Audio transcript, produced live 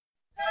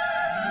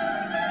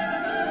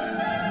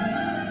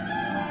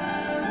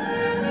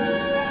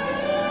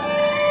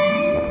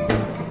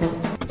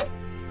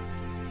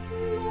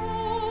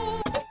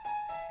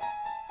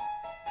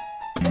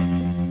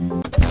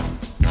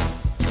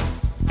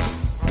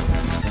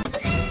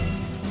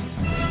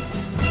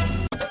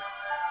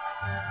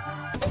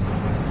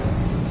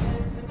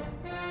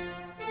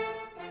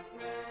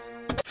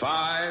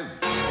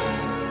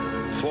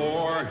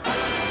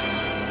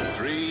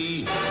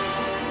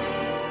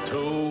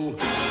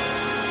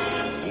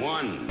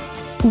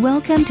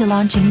Welcome to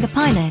Launching the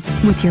Pilot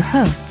with your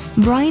hosts,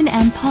 Brian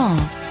and Paul.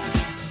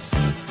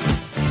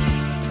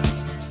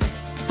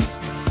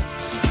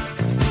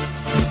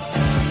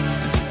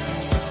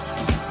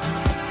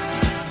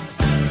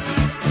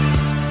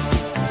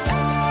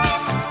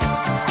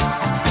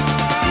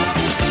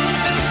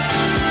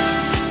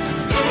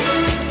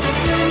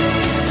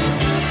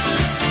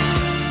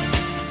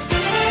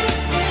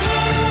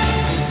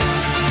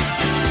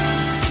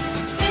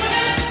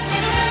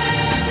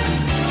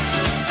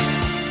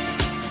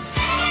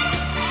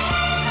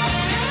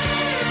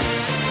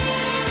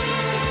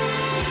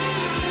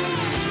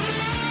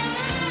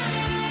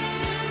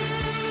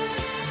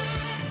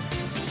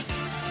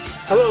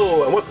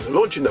 Hello and welcome to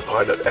Launching the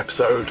Pilot,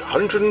 episode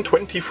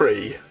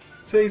 123.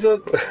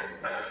 Season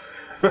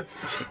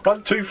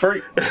 1, 2,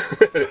 3.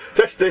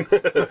 Testing.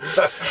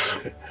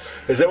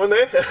 Is there one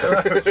there?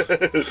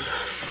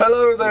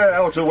 Hello there,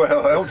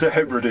 Outer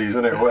Hebrides,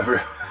 isn't it?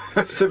 Whatever.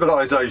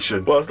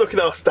 Civilization. Well, I was looking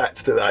at our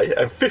stats today,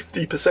 and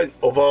 50%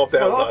 of our downloads.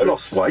 Well, I've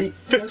lost weight.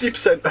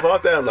 50% of our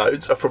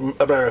downloads are from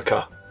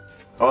America.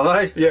 Are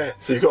they? Yeah,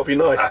 so you've got to be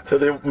nice to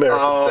the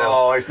Americans now.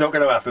 Oh, it's not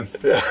going to happen.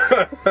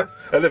 Yeah.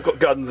 And they've got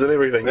guns and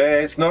everything. Yeah,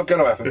 it's not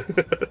going to happen.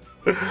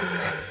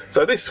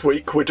 So this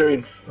week we're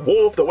doing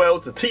War of the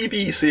Worlds, the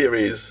TV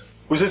series.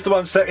 Was this the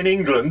one set in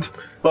England,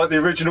 like the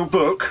original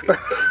book?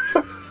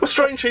 Well,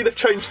 strangely, they've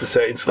changed the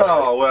setting slightly.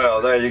 Oh,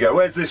 well, there you go.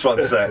 Where's this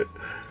one set?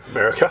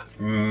 America.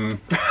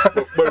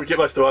 Where we get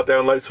most of our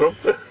downloads from.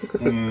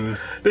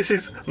 This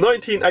is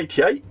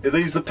 1988. Are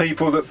these the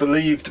people that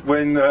believed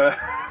when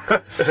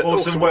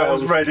Orson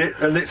Welles read it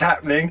and it's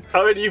happening?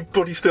 Are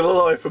anybody still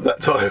alive from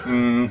that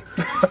time?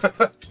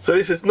 So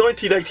this is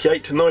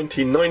 1988 to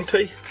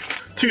 1990.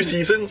 2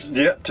 seasons.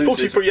 Yeah, 2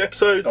 43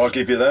 episodes. I'll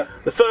give you that.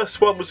 The first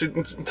one was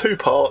in 2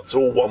 parts,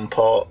 or 1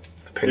 part,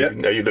 depending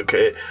on how you look at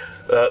it.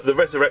 The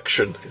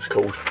Resurrection is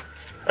called.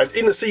 And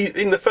in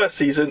the first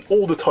season,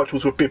 all the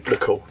titles were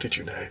biblical. Did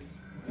you know?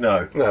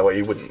 No. No, well,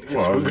 you wouldn't. 'Cause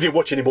Well, we didn't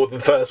watch any more than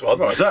the first one.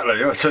 Well, exactly.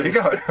 There you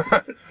go.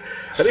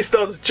 And it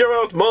stars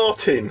Gerard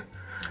Martin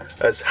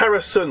as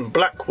Harrison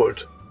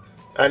Blackwood,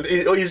 and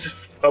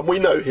we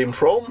know him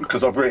from.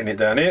 Because I've written it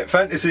down here.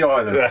 Fantasy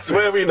Island. That's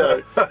where we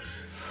know.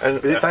 And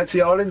Is it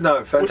Fantasy Island?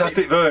 No,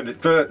 Fantastic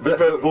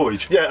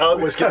Voyage. Yeah, I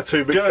always get the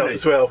 2 mixed up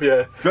as well.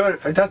 Yeah,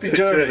 Fantastic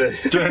Journey.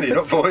 Journey,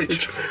 not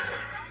Voyage.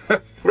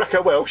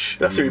 Racco Welsh.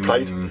 That's who he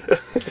played.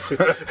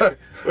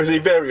 Was he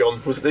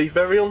Verion? Was it the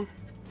Verion?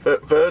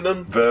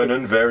 Vernon.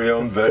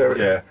 Verion,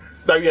 yeah.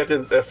 No, he had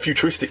a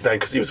futuristic name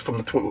because he was from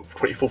the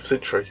 24th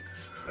century.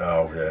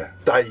 Oh, yeah.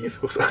 Dave.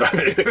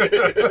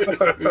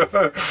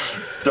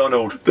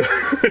 Donald.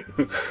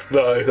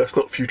 No, that's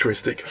not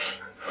futuristic.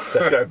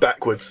 Let's go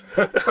backwards.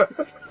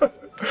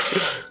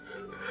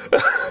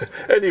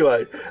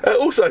 Anyway,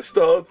 also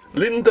starred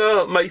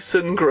Linda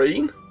Mason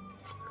Green.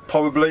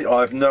 Probably,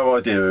 I have no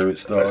idea who it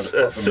stars.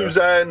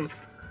 Suzanne,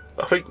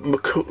 I think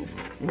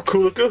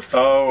McCullough.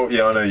 Oh,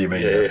 yeah, I know you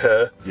mean. Yeah,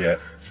 her. Yeah.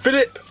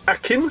 Philip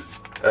Akin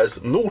as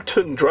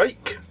Norton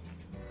Drake.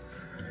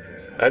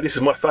 And this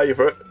is my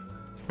favourite.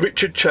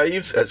 Richard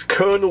Chaves as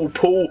Colonel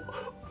Paul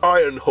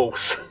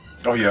Ironhorse.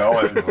 Oh, yeah,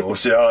 Iron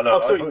Horse, yeah, I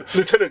know. I'm sorry,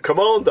 Lieutenant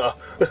Commander.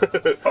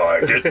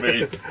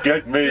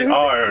 Get me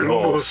Iron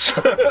Horse.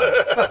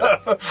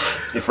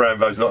 If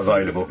Rambo's not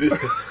available.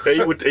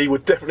 he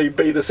would definitely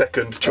be the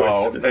second choice.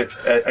 Oh,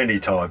 any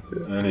time.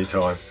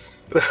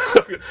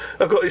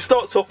 I've got. It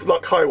starts off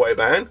like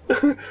Highwayman,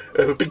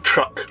 a big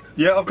truck.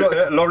 Yeah, I've got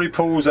it. Lorry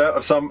pulls out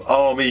of some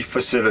army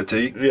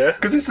facility. Yeah.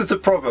 Because this is the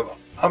problem.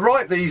 I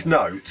write these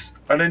notes,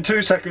 and then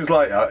 2 seconds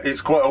later,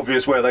 it's quite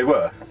obvious where they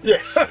were.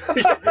 Yes.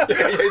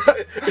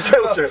 It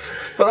tells you.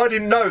 But I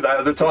didn't know that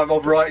at the time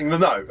of writing the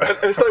note. And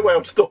there's no way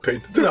I'm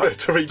stopping to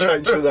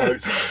rechange the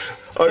notes.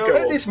 So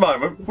at this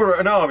moment, we're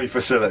at an army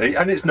facility,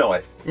 and it's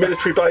night.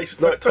 Military base,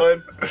 night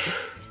time.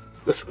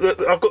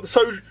 I've got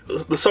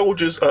the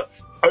soldiers are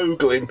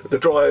ogling the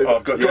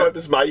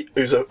driver's mate,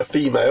 who's a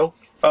female.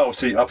 Oh,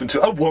 see, up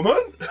until a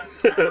woman?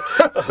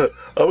 I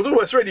was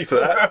almost ready for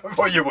that.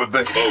 Well, you would be.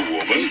 A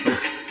woman?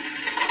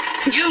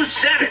 You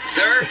said it,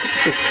 sir.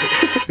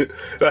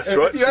 That's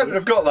right. If you hadn't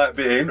have got that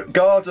bit in,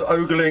 guards are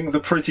ogling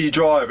the pretty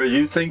driver.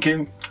 You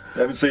thinking,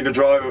 haven't seen a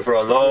driver for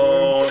a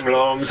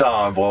long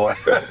time, boy.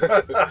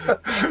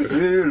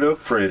 You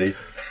look pretty.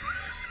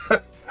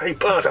 Hey,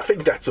 bud, I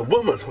think that's a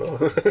woman.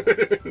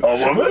 A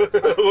woman?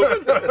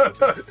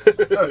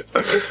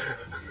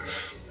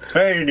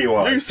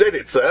 Anyway. You said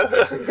it, sir.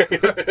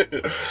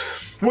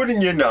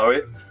 Wouldn't you know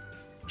it?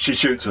 She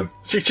shoots him.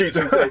 She shoots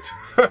him dead.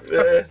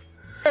 Yeah.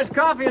 There's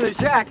coffee in the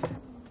shack.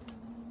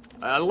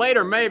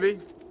 Later, maybe.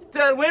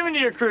 Add women to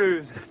your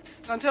cruise.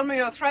 Don't tell me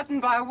you're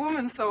threatened by a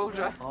woman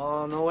soldier.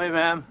 Oh, no way,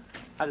 ma'am.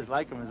 I just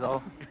like them is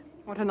all.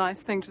 What a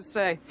nice thing to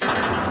say. Hey,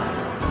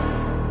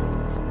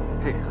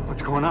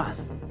 what's going on?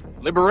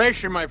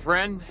 Liberation, my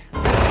friend.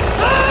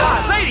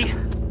 Ah, lady!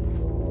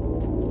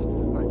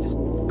 All right, just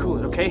cool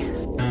it, okay?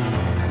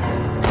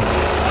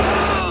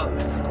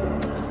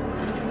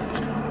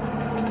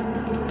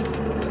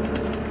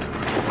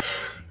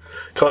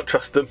 Can't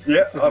trust them.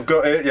 Yeah, I've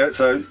got it. Yeah,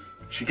 so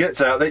She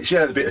gets out. She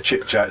had a bit of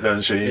chit chat,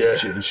 doesn't she? Yeah.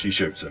 She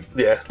shoots them.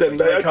 Yeah. Then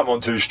They come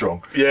on too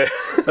strong. Yeah.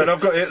 And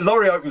I've got it.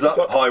 Lorry opens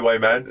up.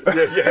 Highwayman.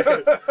 Yeah.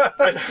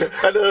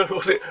 and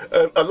what's it?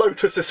 A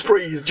Lotus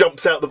Esprit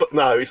jumps out the.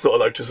 No, it's not a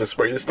Lotus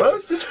Esprit this time. No,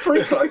 it's just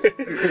free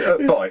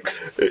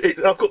bikes.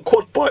 I've got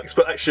quad bikes,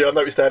 but actually I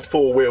noticed they had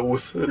 4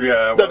 wheels.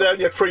 Yeah. No, they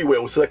only had 3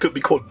 wheels, so they could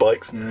be quad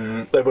bikes.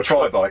 They were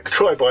Tri-bikes.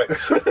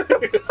 Tri-bikes.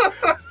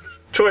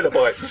 Trailer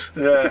bikes.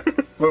 Yeah.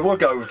 Well, we'll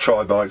go with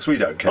tri-bikes. We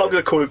don't care. I'm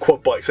going to call them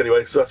quad bikes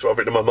anyway, so that's what I've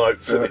written in my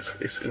notes. And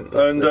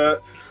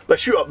they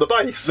shoot up the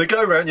base. They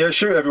go around,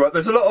 shoot everyone.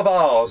 There's a lot of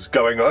R's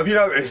going on. Have you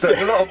noticed? There's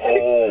a lot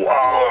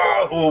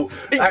of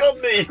He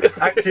got me.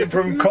 acting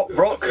from Cop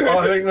Rock,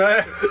 I think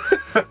there.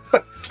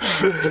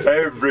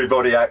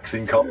 Everybody acts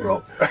in Cop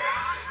Rock.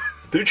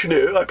 Did you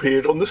know I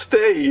appeared on the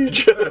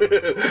stage?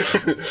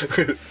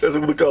 As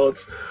all the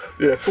guards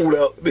fall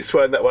out this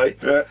way and that way.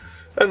 Yeah.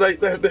 And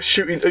they're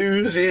shooting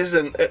oozes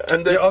and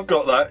I've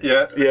got that.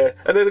 Yeah.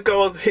 And then the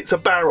guard hits a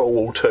barrel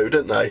or two,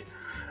 don't they?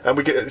 And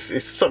we get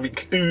it's something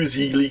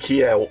oozy,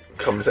 leaky out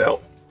comes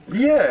out.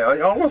 Yeah,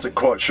 I wasn't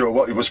quite sure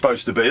what it was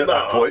supposed to be at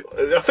that point.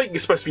 I think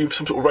it's supposed to be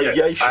some sort of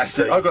radiation.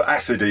 Acid. thing. I got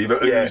acidy,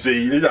 but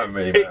oozy. You don't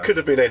mean it could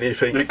have been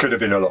anything. It could have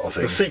been a lot of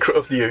The things. secret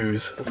of the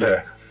ooze.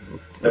 Yeah.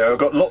 I've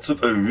got lots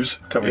of ooze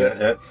coming in.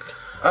 Yeah.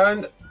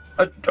 And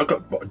I've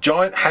got a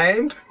giant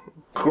hand.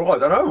 Cool, I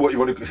don't know what you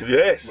want to.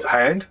 Yes.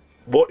 Hand.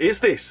 What is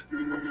this?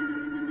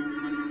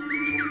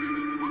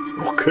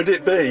 What could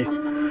it be?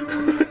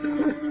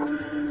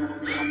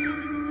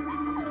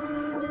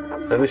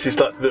 And this is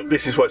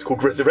this is why it's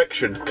called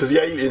Resurrection, because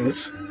the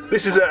aliens.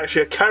 This is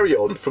actually a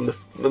carry-on from the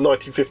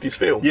 1950s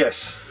film.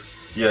 Yes,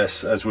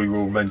 as we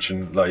will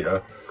mention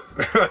later.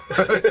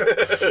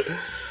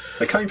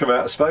 They came from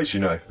outer space,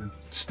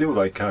 Still,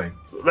 they came.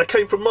 They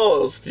came from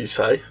Mars, do you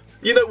say?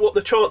 You know what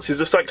the chances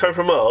of something coming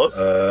from Mars?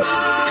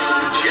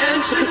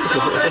 Chances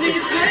of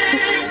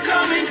anything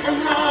coming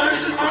from Mars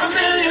are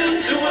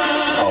 1,000,000 to 1.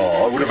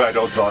 Oh, I would have had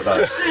odds like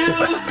that.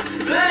 Still,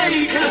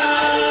 they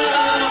come.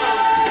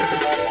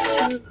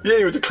 Yeah,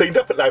 you would have cleaned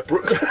up at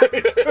Ladbrokes.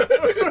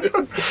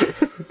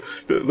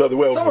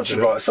 Someone should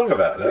write a song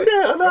about that.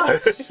 Yeah, I know.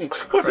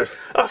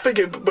 I think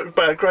it would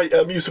be a great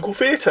musical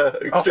theatre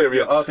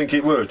experience. I think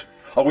it would.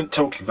 I wouldn't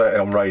talk about it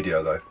on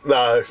radio, though.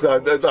 No.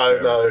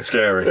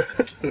 Scary.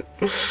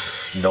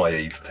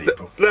 Naive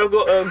people. Now I've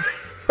got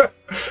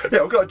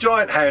we've got a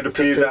giant hand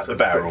appears out the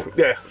barrel.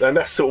 Yeah, and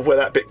that's sort of where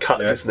that bit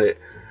cuts, isn't it?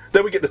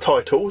 Then we get the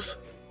titles.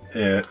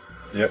 Yeah.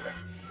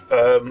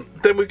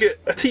 Then we get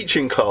a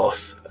teaching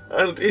class,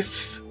 and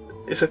it's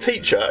a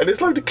teacher, and it's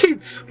a load of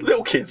kids,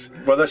 little kids.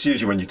 Well, that's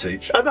usually when you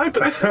teach. I know,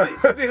 but this I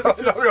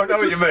know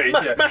what you mean.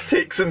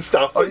 Mathematics and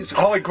stuff. Oh, it's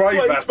high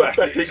grade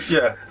mathematics.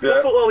 Yeah.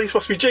 I thought, these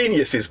must be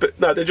geniuses, but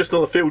no, they're just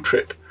on a field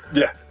trip.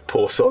 Yeah.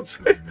 Poor sods.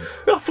 I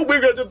thought we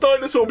were going to the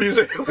dinosaur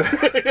museum.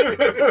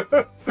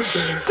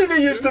 Didn't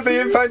it used to be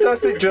in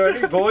Fantastic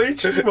Journey,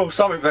 Voyage? Well,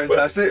 something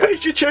fantastic.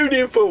 Where's your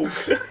tuning for?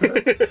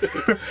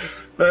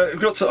 I've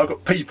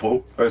got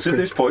people, at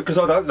this point, because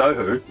I don't know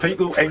who,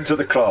 people enter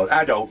the class,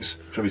 adults,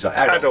 shall we say,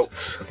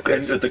 Adults.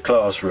 Enter the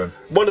classroom.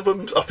 One of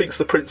them, I think, is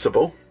the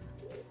principal.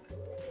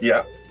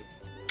 Yeah.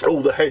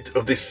 Or the head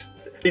of this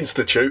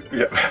institute.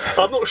 Yeah.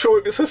 I'm not sure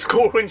if it's a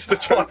school or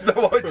institute. I have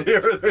no idea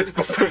at this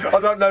point. I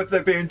don't know if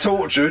they're being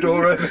tortured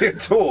or being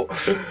taught.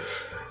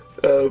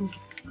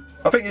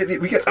 I think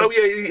we get. Oh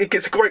yeah, it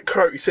gets a great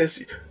quote. He says,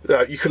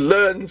 "You can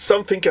learn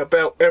something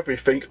about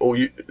everything, or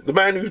the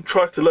man who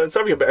tries to learn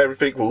something about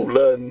everything will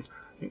learn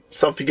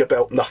something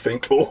about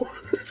nothing." Or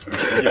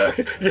yeah,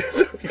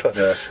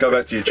 yeah. Go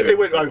back to your tune. It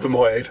went over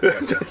my head.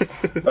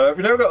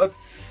 We now got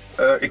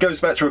it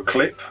goes back to a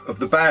clip of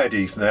the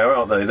baddies now,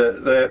 aren't they?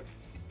 They're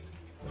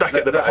back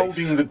at the they're base.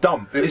 holding the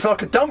dump. It's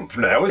like a dump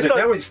now, isn't it?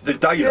 Now it's the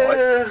daylight.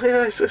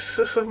 Yeah.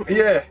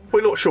 Yeah.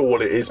 We're not sure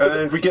what it is. But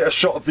And we get a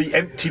shot of the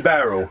empty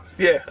barrel.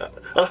 yeah,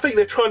 and I think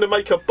they're trying to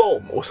make a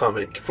bomb or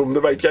something from the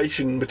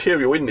radiation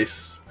material in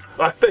this.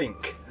 I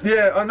think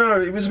Yeah, I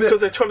know. It was a bit.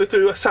 because they're trying to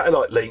do a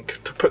satellite link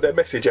to put their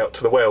message out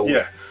to the world.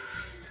 Yeah.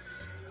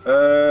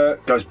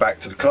 Goes back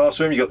to the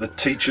classroom. You got the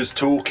teachers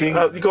talking.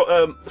 You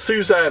got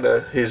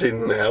Susanna is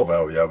in now.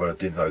 Well, yeah, but I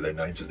didn't know their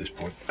names at this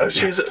point.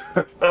 She's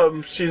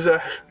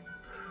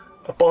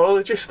a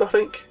biologist, I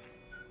think.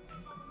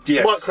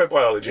 Yes.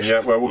 Microbiologist.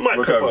 Yeah, well,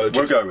 we'll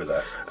go with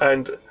that.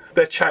 And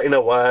they're chatting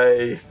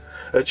away.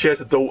 And she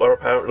has a daughter,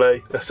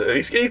 apparently.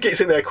 He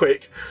gets in there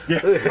quick.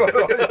 Yeah.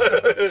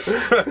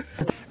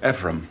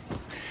 Ephraim,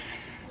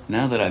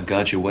 now that I've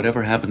got you,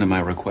 whatever happened to my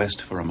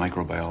request for a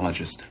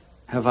microbiologist?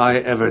 Have I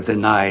ever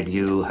denied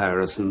you,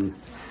 Harrison?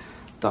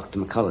 Dr.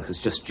 McCulloch has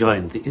just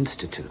joined the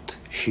Institute.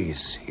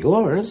 She's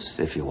yours,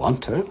 if you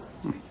want her.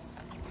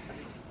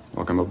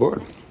 Welcome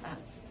aboard.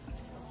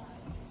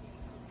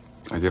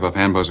 I gave up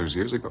hand buzzers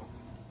years ago.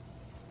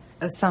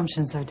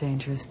 Assumptions are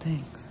dangerous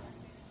things.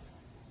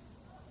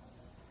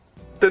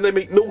 Then they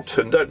meet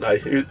Norton, don't they?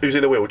 Who's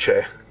in a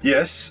wheelchair.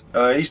 Yes,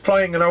 he's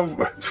playing an old.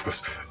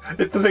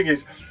 The thing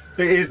is,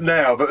 it is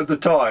now, but at the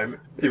time,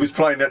 he was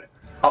playing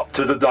up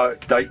to the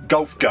date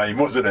golf game,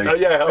 wasn't he? Oh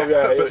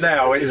yeah. But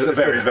now it's a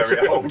very,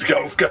 very old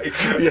golf game.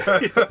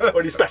 Yeah.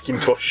 When he's back in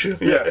Tosh.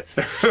 Yeah.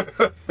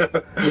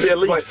 Maybe a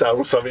Lisa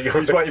or something.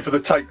 He's waiting for the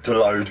tape to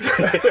load.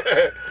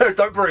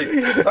 Don't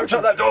breathe. Don't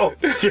shut that door.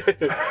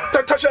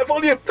 Don't touch that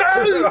volume.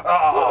 No.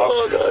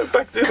 Oh no.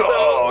 Back to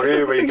God,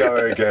 here we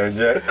go again.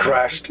 Yeah,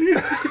 crashed.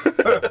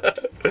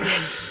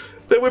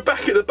 Then we're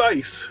back at the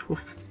base.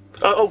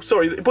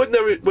 Sorry. When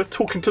we're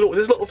talking to Norton,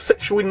 there's a lot of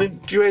sexual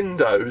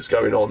innuendos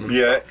going on.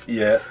 Yeah.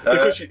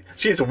 Because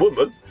she is a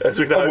woman, as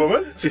we know. A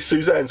woman?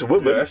 Suzanne's a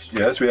woman.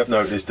 Yes, we have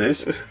noticed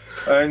this.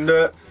 And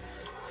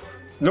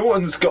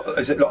Norton's got,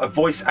 is it like a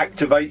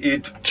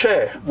voice-activated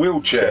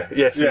wheelchair?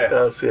 Yes, he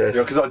does, yes.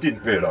 Because I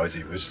didn't realise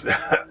he was...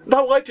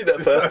 No, I did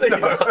at first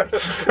either.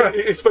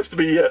 He's supposed to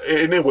be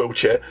in a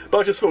wheelchair, but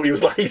I just thought he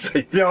was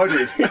lazy. Yeah, I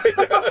did.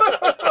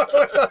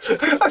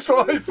 That's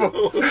what I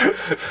thought. I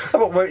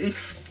thought, well,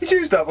 he's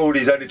used up all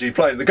his energy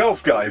playing the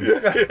golf game.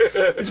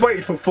 He's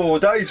waited for 4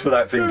 days for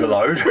that thing to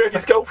load. He had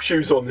his golf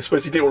shoes on, I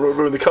suppose he didn't want to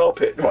ruin the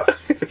carpet. Right,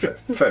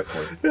 fair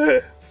point.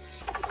 Yeah.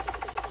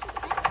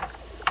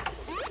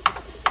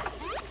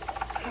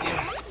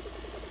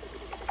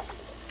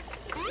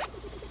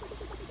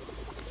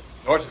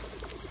 Norton.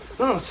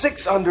 No,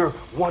 6 under,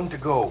 1 to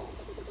go.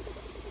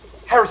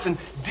 Harrison,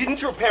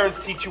 didn't your parents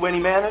teach you any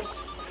manners?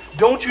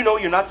 Don't you know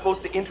you're not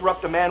supposed to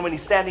interrupt a man when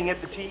he's standing at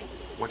the tee?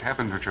 What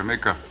happened to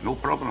Jamaica? No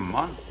problem,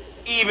 man.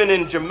 Even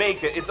in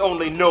Jamaica, it's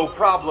only no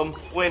problem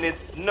when it's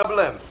no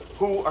blem.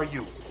 Who are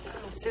you?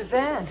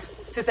 Suzanne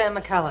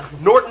McCullough.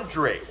 Norton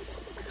Drake.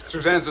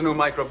 Suzanne's the new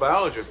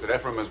microbiologist that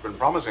Ephraim has been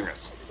promising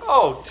us.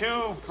 Oh,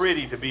 too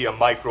pretty to be a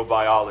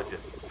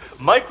microbiologist.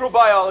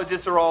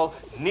 Microbiologists are all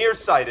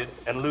nearsighted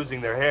and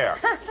losing their hair.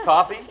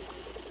 Coffee?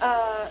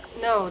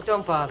 No,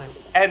 don't bother.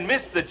 And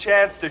miss the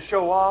chance to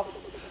show off?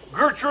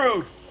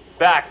 Gertrude,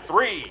 back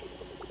 3.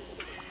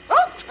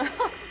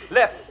 Oh!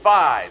 Left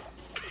 5.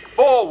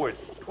 Forward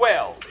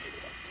 12.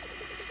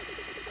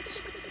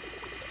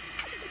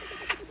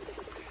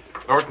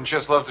 Norton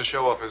just loves to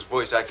show off his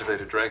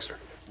voice-activated dragster.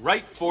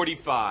 Right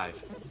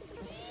 45.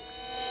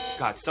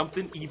 Got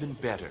something even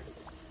better.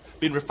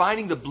 Been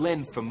refining the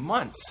blend for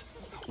months.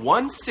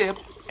 1 sip,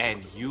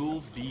 and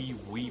you'll be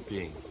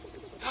weeping.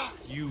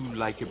 You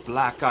like it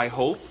black, I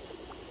hope?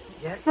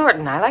 Yes,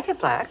 Norton, I like it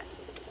black.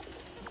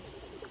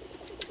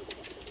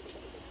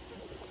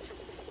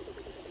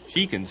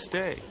 She can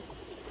stay.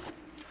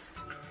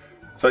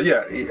 So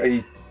yeah,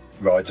 he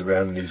rides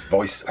around in his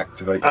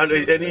voice-activated...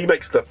 And he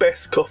makes the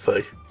best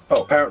coffee.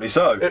 Oh, apparently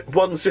so.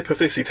 1 sip of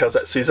this, he tells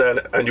that Suzanne,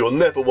 and you'll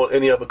never want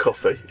any other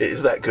coffee. It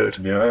is that good.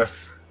 Yeah.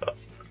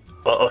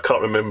 I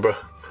can't remember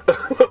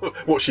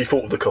what she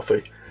thought of the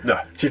coffee. No.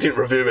 She didn't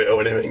review it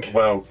or anything.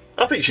 Well...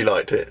 I think she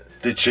liked it.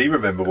 Did she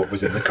remember what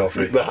was in the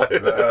coffee? No.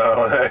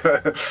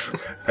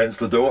 Hence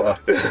the daughter.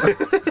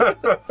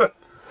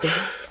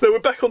 No, we're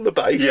back on the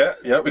base. Yeah,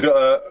 we've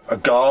got a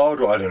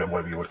guard, or I don't know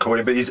what you would call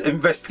him, but he's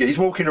investigating. He's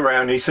walking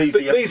around and he sees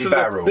the empty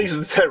barrels. These are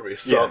the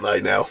terrorists, aren't they,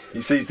 now?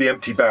 He sees the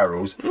empty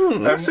barrels.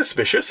 That's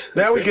suspicious.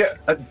 Now we get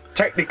a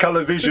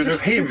technicolor vision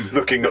of him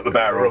looking at the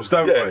barrels,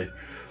 don't we?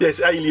 Yes,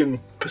 alien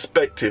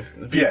perspective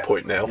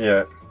viewpoint now.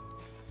 Yeah.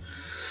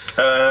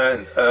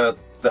 The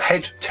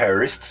head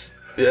terrorists...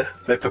 Yeah.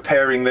 They're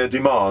preparing their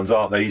demands,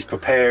 aren't they? He's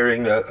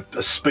preparing a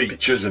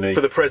speech, isn't he?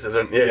 For the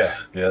president,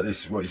 yes. Yeah,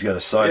 this is what he's going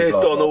to say. Yeah,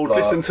 blah, Donald, blah,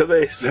 blah. listen to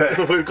this.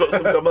 We've got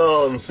some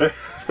demands.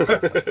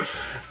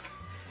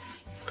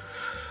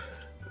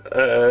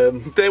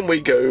 Then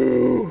we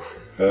go...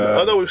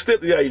 I know we're still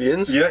at the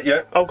aliens.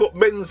 Yeah. I've got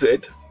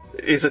Menzed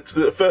is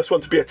the first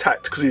one to be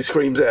attacked because he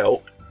screams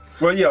out.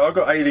 Well, yeah, I've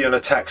got alien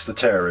attacks the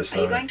terrorists.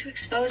 Are you going to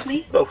expose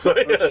me? Oh,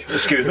 sorry.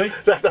 Excuse me?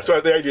 That's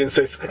what the alien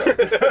says.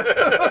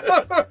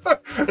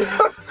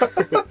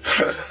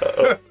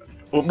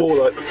 Well,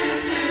 more like...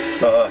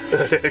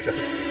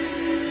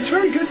 It's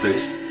very good,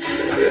 this.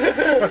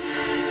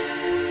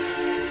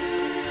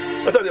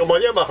 I done it on my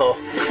Yamaha.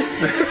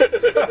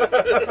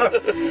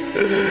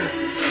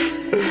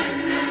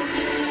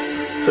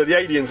 So the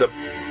aliens are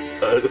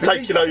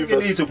taking over.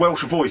 He needs a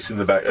Welsh voice in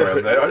the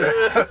background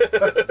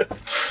there.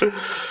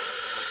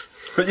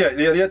 But yeah,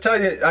 the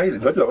Italian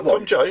alien.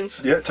 Tom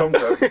Jones. Yeah, Tom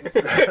Jones.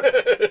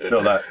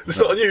 Not that. It's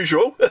not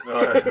unusual.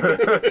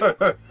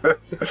 No.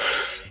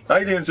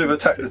 Aliens have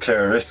attacked the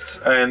terrorists,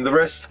 and the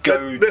rest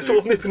go. They're sort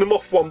of nipping them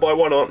off one by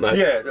one, aren't they?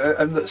 Yeah,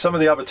 and some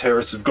of the other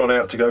terrorists have gone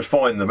out to go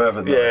find them,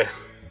 haven't they? Yeah.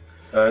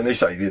 And they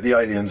say the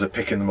aliens are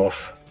picking them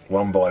off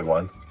one by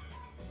one.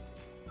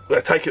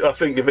 They take it. I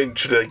think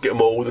eventually they get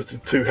them all. The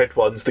 2 head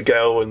ones, the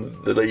girl and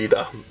the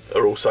leader,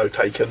 are also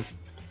taken.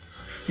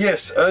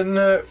 Yes,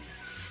 and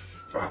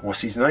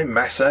what's his name?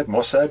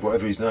 Mossad,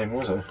 whatever his name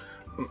was.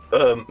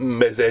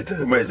 Mezed.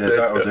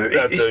 That'll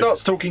do. He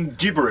starts talking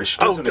gibberish,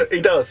 doesn't he?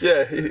 He does,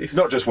 yeah. He's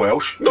not just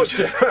Welsh. Not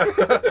just.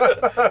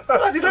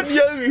 I didn't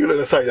know you were going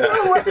to say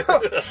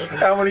that.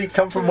 How many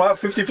come from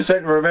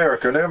 50% are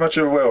American? How much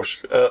are Welsh?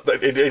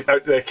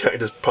 They're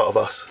counted as part of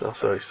us. I'm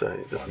sorry to say.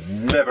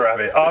 Never have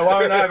it. I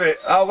won't have it.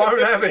 I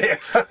won't have it.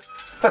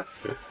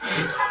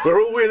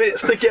 We're all in it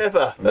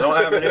together.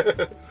 Not having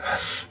it.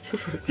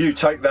 You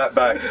take that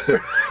back.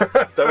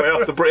 Don't worry,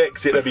 after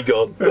Brexit, they'll be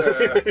gone.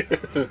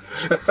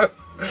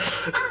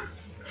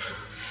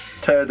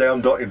 Tear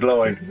down dotted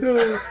line.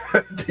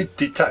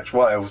 Detach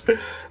Wales.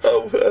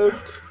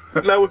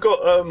 Now we've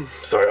got.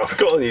 Sorry, I've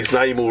forgotten his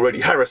name already.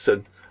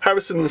 Harrison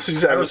and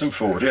Susanna. Harrison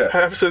Ford, yeah.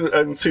 Harrison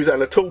and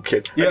Susanna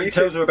talking. Yeah, and he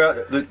tells her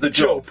about the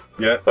job.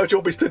 Yeah. Her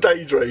job is to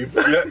daydream.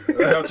 Yeah,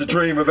 how to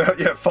dream about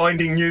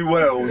finding new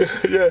worlds.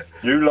 Yeah.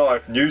 New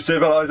life, new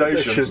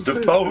civilizations, to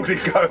boldly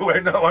go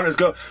where no one has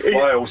got.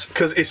 Wales.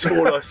 Because it's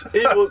more nice.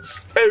 He wants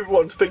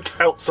everyone to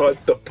think outside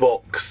the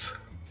box.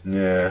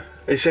 Yeah.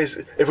 He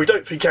says if we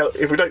don't think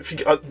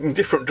in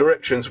different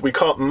directions, we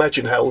can't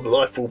imagine how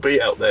life will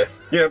be out there.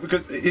 Yeah,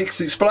 because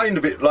it's explained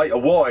a bit later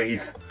why he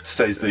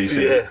says these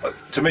things. Yeah.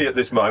 To me, at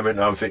this moment,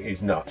 I'm thinking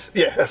he's nuts.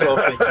 Yeah, that's what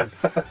I'm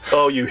thinking.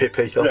 Oh, you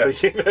hippie! I'm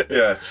thinking.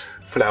 Yeah.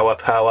 Flower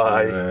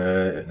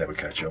power. Never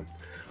catch on.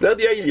 They're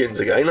the aliens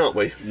again, aren't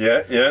we?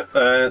 Yeah,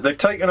 yeah. They've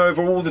taken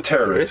over all the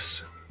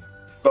terrorists.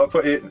 But I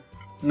put it,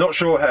 not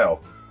sure how.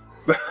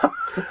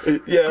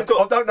 Yeah,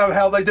 I don't know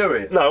how they do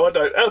it. No, I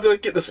don't. How do they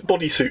get the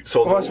bodysuits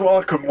on? Well, that's what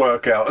I couldn't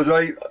work out.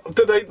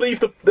 Do they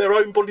leave their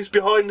own bodies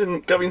behind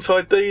and go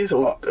inside these?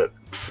 Or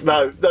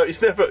no,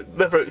 it's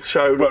never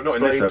shown. Well, not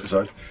in this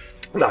episode.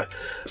 No.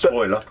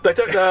 Spoiler. They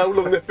don't know how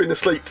long they've been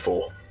asleep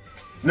for.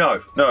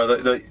 No.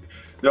 They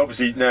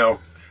obviously now,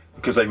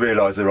 because they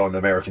realise they're on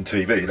American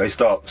TV, they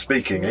start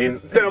speaking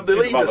in. Now the in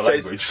leader mother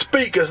says, language.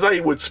 "Speak as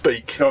they would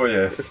speak." Oh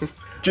yeah,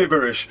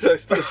 gibberish. So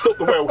stop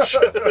the Welsh.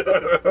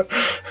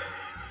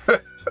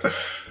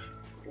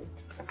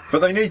 But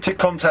they need to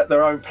contact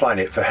their own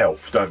planet for help,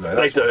 don't they?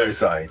 That's They what do. they're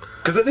saying.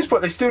 Because at this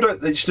point, they still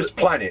don't. It's just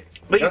planet.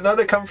 They don't know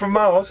they come from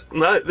Mars.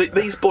 No,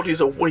 these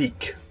bodies are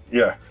weak.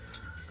 Yeah,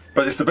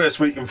 but it's the best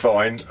we can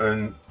find,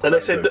 and they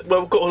said that,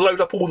 well, we've got to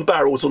load up all the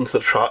barrels onto the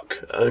truck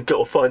and got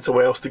to find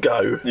somewhere else to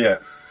go. Yeah.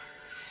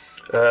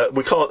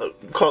 We can't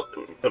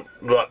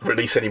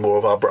release any more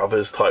of our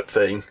brothers, type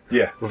thing.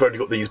 Yeah. We've only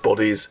got these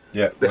bodies.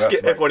 Yeah. Let's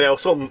get everyone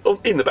else on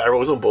in the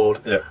barrels on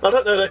board. Yeah. I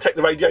don't know. They take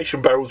the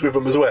radiation barrels with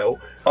them as well.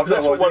 I've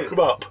That's no what idea. woke them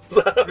up.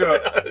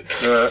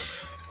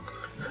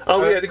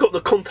 Oh yeah, they've got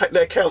to contact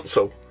their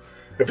council.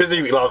 If there's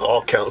anything like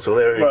our council,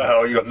 they're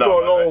Well, you got no.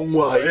 for a long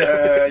way.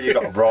 Yeah, you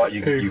got right.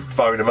 You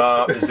phone them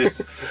up. Is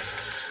this?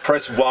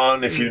 Press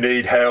 1 if you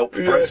need help.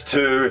 Yeah. Press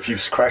 2 if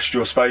you've crashed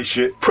your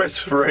spaceship. Press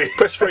 3.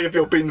 Press 3 if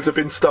your bins have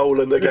been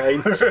stolen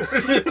again.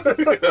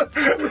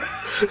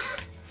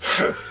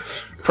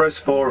 Press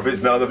 4 if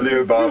it's none of the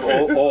above,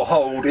 or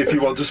hold if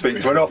you want to speak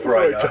to an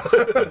operator.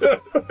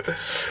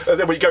 And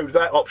then we go to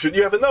that option.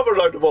 You have another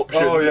load of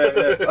options. Oh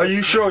yeah. Are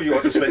you sure you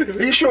want to speak?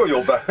 Are you sure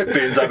your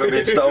bins haven't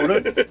been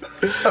stolen?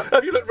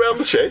 Have you looked round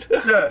the shed?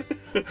 Yeah.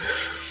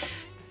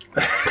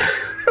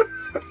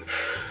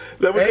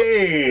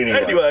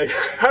 Anyway,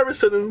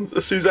 Harrison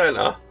and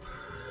Susanna.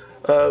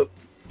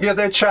 Yeah,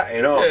 they're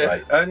chatting, aren't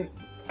they? And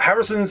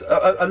Harrison's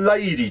a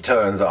lady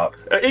turns up.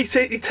 He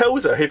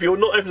tells her, if you're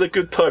not having a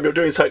good time, you're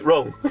doing something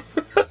wrong.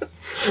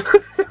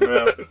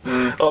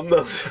 I'm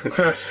not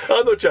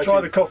judging. Try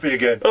the coffee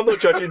again. I'm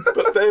not judging,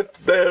 but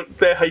their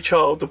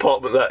HR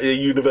department at the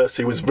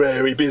university was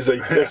very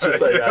busy. Let's just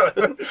say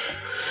that.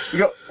 We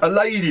got a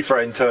lady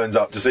friend turns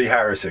up to see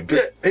Harrison. 'Cause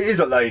it is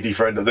a lady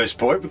friend at this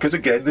point, because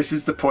again, this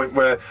is the point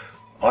where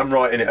I'm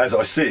writing it as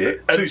I see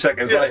it. 2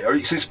 seconds later,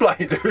 it's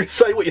explained.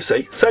 Say what you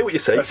see. Say what you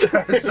see.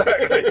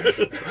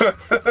 Exactly.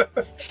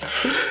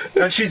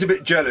 And she's a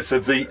bit jealous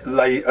of she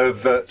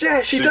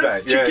Suzanne.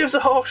 Does. She gives a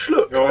harsh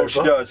look. Oh,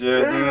 she does.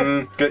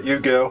 Yeah. Get you,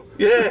 girl.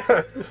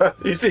 Yeah.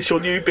 Is this your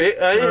new bit?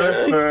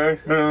 Eh?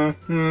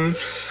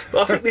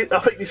 I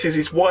think this is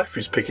his wife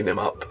who's picking him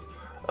up.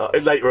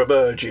 It later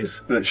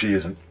emerges that she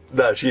isn't.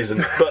 No, she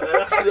isn't. But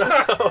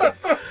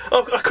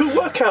I couldn't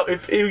work out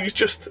if he was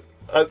just.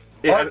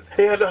 He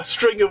had a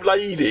string of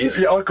ladies.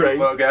 Yeah, I couldn't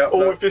work out.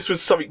 Or if this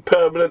was something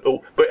permanent.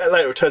 But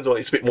later it turns out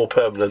it's a bit more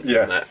permanent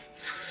than that.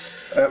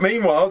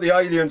 Meanwhile, the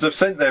aliens have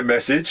sent their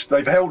message.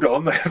 They've held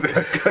on.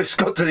 They've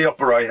got to the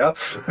operator.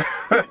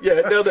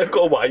 Yeah, now they've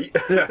got to wait.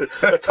 Yeah.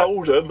 I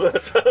told them.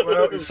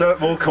 Well, insert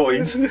more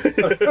coins.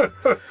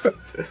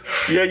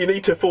 Yeah, you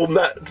need to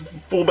format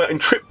in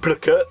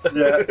triplicate.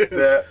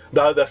 Yeah.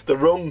 No, that's the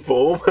wrong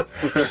form.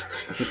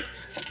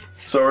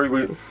 Sorry,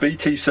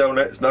 BT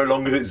Cellnet no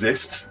longer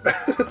exists.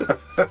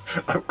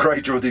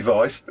 Upgrade your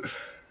device.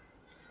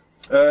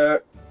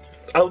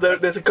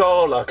 There's a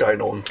gala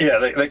going on. Yeah,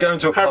 they're going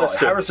to a party.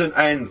 Harrison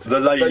and the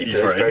lady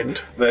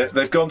friend.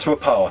 They've gone to a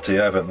party,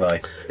 haven't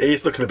they?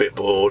 He's looking a bit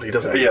bored. He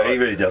doesn't. Yeah, he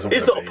really doesn't.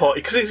 It's not a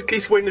party because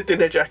he's wearing a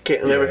dinner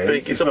jacket and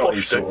everything. It's a not posh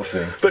his sort of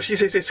thing. But she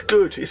says it's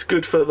good. It's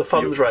good for the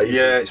fundraising.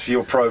 Yeah, it's for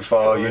your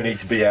profile. You need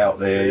to be out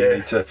there. You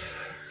need to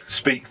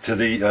speak to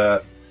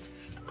the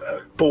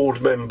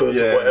board members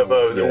or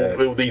whatever,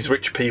 yeah. all these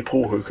rich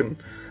people who can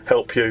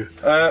help you.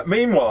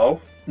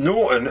 Meanwhile,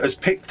 Norton has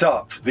picked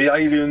up the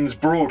aliens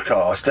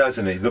broadcast,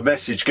 hasn't he? The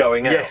message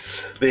going out.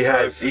 Yes, he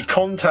has. He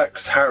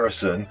contacts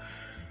Harrison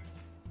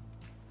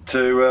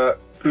to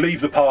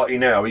leave the party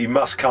now. He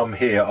must come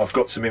here. I've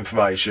got some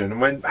information.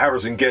 And when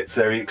Harrison gets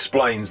there, he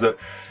explains that,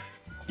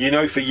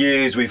 for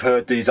years we've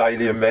heard these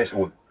alien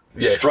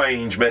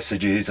strange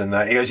messages and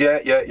that. He goes,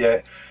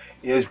 yeah.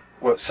 He goes,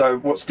 so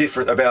what's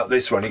different about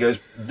this one? He goes,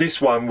 this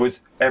one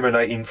was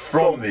emanating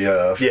from the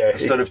Earth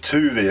instead of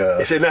to the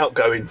Earth. It's an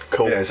outgoing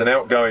call. Yeah, it's an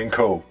outgoing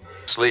call.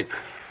 Sleep.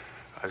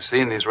 I've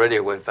seen these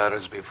radio wave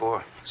patterns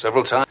before,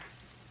 several times.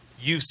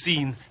 You've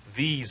seen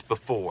these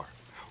before.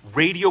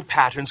 Radio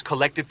patterns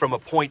collected from a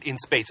point in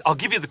space. I'll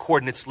give you the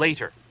coordinates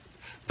later.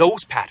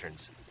 Those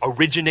patterns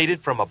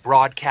originated from a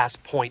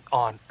broadcast point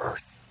on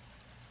Earth.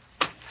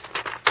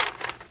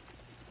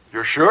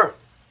 You're sure?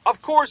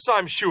 Of course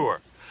I'm sure.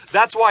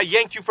 That's why I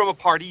yanked you from a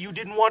party you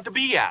didn't want to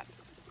be at.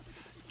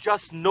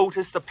 Just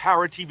notice the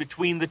parity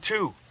between the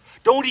two.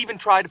 Don't even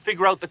try to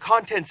figure out the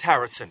contents,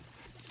 Harrison.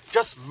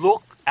 Just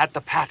look at the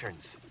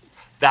patterns.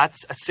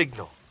 That's a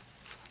signal.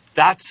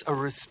 That's a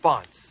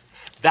response.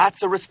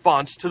 That's a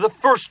response to the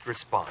first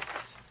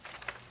response.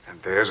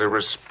 And there's a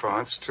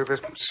response to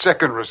the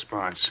second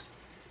response.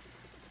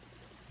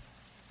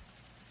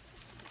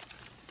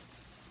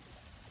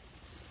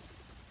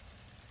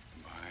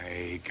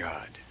 My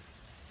God.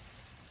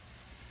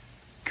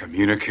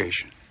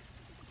 Communication.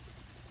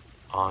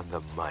 On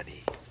the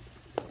money.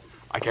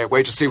 I can't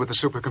wait to see what the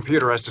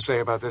supercomputer has to say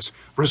about this.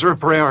 Reserve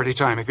priority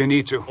time if you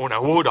need to. Oh,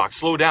 now, Wodoc,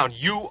 slow down.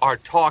 You are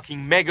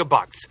talking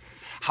megabucks.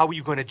 How are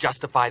you going to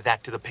justify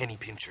that to the penny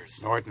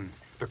pinchers? Norton,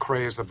 the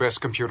Cray is the best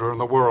computer in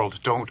the world.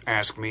 Don't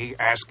ask me,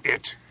 ask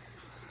it.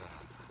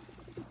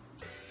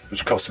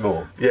 Which costs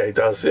more. Yeah, it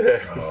does,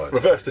 yeah.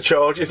 Reverse the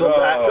charges on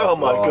that. Oh,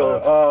 my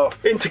God.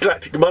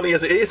 Intergalactic money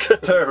as it is.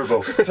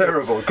 Terrible.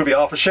 It could be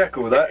half a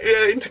shekel, that.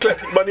 Yeah,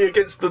 intergalactic money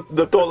against the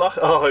dollar.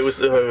 It's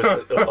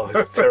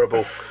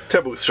terrible.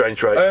 Terrible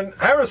exchange rate. And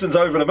Harrison's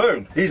over the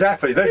moon. He's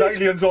happy. There's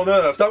aliens on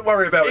Earth. Don't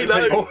worry about it,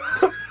 people.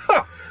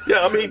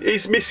 Yeah, I mean,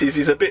 his missus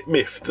is a bit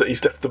miffed that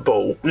he's left the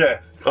ball. Yeah.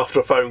 After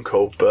a phone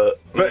call, but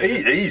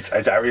he's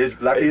as Harry as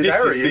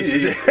Harry.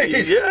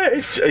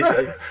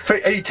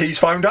 E.T.'s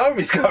phoned home.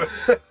 He's going.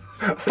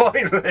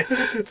 Finally.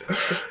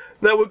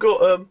 Now we've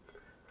got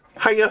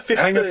Hangar 15.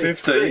 Hangar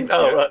 15.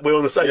 Oh, right, we're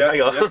on the same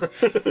hangar.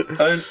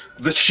 And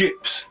the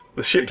ships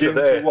begin are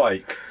there to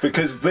wake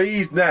because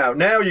these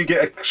now you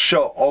get a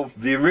shot of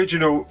the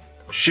original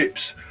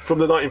ships from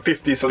the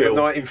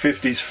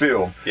 1950s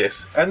film.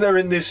 Yes. And they're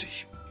in this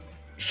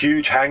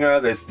huge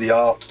hangar. There's the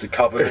Ark to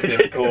cover it in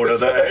the corner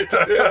there.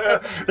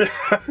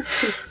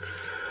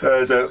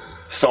 There's a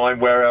sign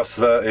Warehouse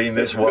 13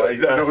 this way.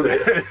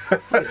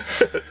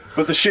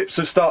 But the ships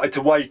have started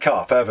to wake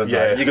up, haven't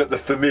they? You got the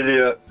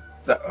familiar.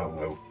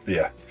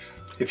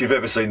 If you've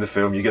ever seen the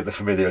film, you get the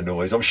familiar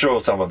noise. I'm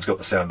sure someone's got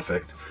the sound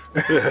effect.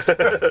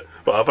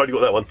 Well, I've only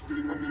got that one.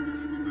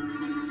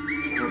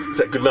 Is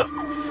that good enough?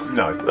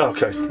 No.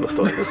 Okay, let's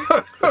start.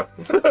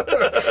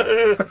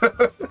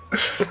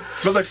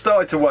 But they've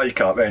started to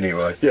wake up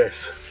anyway.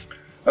 Yes.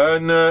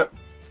 And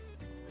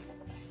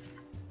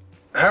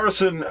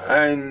Harrison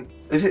and...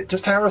 Is it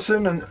just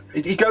Harrison? And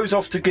he goes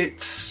off to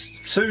get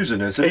Susan,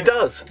 isn't he? He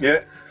does.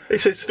 Yeah. He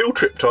says field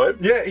trip time.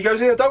 Yeah, he goes,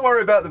 don't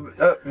worry about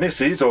the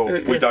missus, or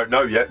we don't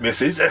know yet,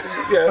 missus.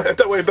 Yeah,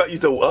 don't worry about your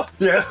daughter.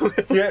 Yeah,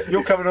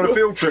 you're coming on a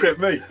field trip with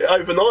me.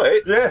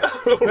 Overnight. Yeah.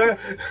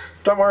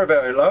 Don't worry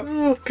about it, love.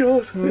 Oh,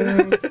 God.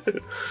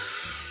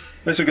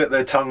 This will get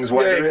their tongues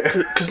wet.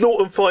 Yeah, because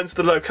Norton finds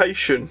the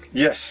location.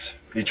 Yes,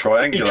 he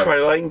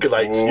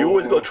triangulates. Oh. You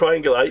always got to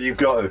triangulate. You've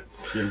got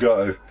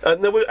to.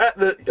 And then we're at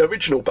the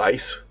original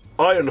base.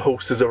 Iron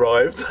Horse has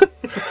arrived.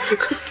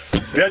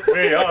 Get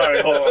me,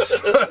 Iron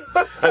Horse.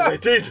 And they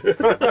did.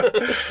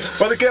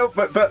 Well,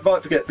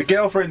 the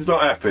girlfriend's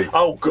not happy.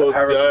 Oh, God.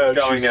 Harrison's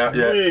going out.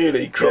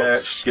 Really cross. Yeah,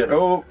 she's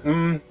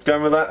getting,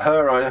 going with that,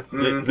 her, are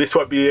you? This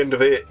won't be the end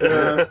of it.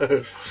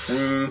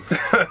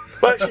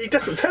 Well, actually, he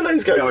doesn't tell her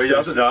he's going. No, he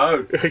doesn't.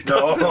 No.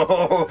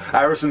 No.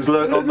 Harrison's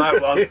learnt on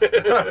that one.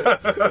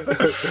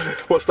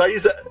 What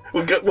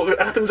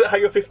happens at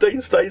Hangar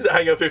 15 stays at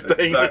Hangar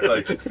 15.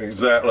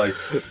 Exactly.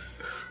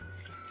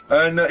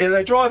 And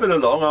they're driving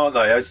along, aren't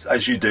they,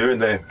 as you do in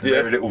their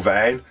very little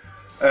van.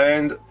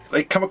 And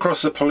they come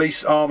across a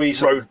police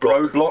army's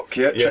roadblock,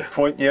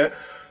 checkpoint,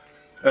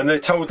 and they're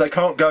told they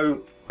can't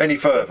go any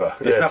further.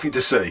 There's nothing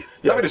to see.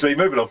 Nothing to see,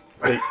 moving on.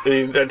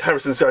 And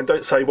Harrison's saying,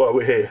 don't say why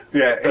we're here.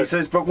 Yeah, he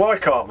says, but why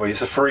can't we?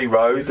 It's a free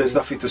road, there's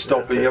nothing to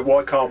stop here.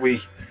 Why can't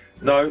we?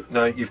 No,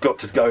 you've got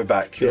to go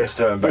back. You've got to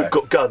turn back. We've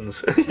got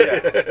guns.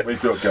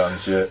 We've got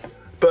guns,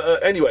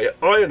 But anyway,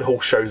 Iron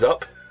Horse shows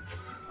up.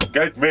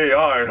 Get me,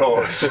 Iron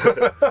Horse.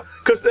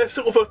 Because they've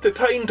sort of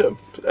detained them,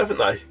 haven't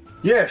they?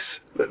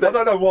 Yes. I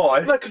don't know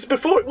why. No, because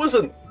before it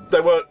wasn't.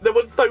 There was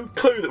no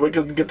clue that we're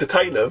going to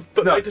detain them,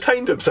 but they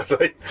detained them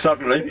suddenly.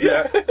 Suddenly,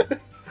 yeah.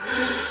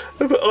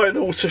 But Iron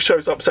also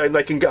shows up saying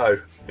they can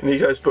go. And he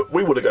goes, but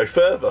we want to go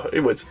further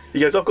inwards. He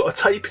goes, I've got a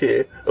tape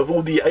here of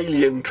all the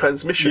alien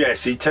transmissions.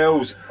 Yes, he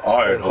tells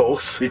Iron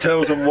Horse. He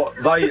tells them what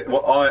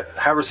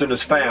Harrison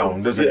has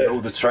found, doesn't he?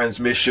 All the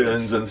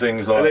transmissions and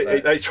things like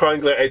that. They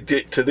triangulate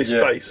it to this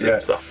base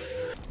and stuff.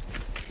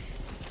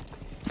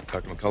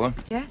 Dr. McCullough?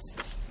 Yes?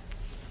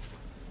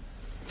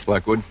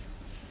 Blackwood?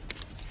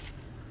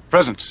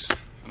 Present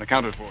and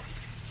accounted for.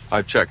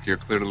 I've checked. You're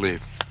clear to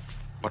leave.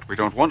 But we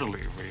don't want to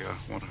leave. We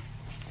want to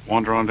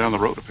wander on down the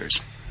road a pace.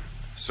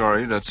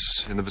 Sorry,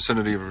 that's in the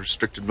vicinity of a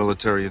restricted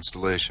military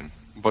installation.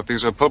 But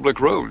these are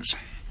public roads.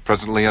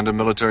 Presently under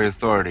military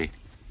authority.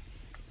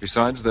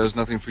 Besides, there's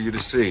nothing for you to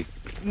see.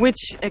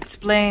 Which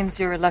explains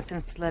your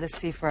reluctance to let us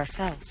see for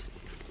ourselves.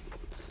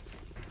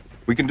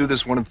 We can do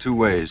this one of two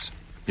ways.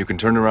 You can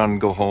turn around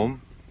and go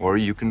home, or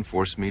you can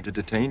force me to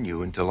detain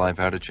you until I've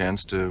had a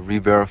chance to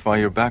re-verify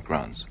your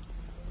backgrounds.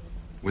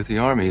 With the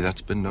Army,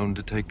 that's been known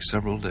to take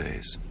several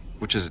days.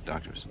 Which is it,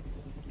 doctors?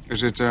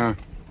 Is it,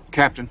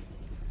 Captain?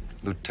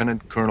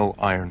 Lieutenant Colonel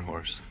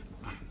Ironhorse.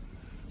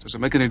 Does it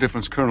make any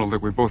difference, Colonel,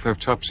 that we both have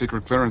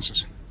top-secret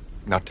clearances?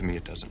 Not to me,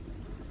 it doesn't.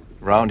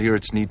 Around here,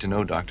 it's need to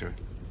know, Doctor.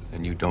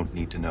 And you don't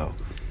need to know.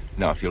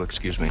 Now, if you'll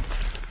excuse me.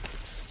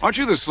 Aren't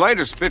you the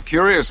slightest bit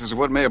curious as to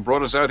what may have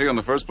brought us out here in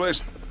the first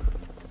place?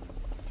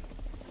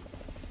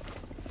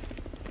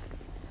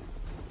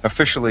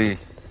 Officially,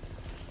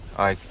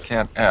 I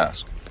can't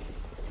ask.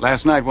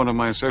 Last night, one of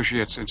my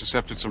associates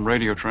intercepted some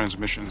radio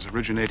transmissions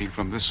originating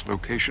from this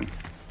location.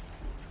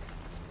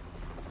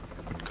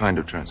 What kind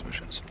of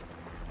transmissions?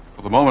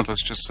 For the moment,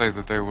 let's just say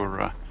that they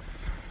were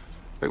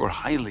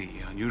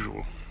highly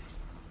unusual.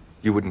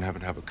 You wouldn't happen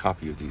to have a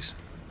copy of these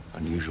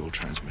unusual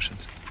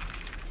transmissions?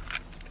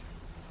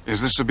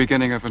 Is this the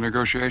beginning of a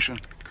negotiation,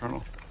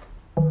 Colonel?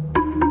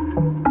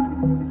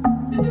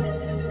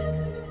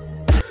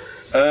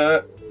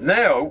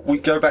 Now we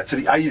go back to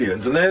the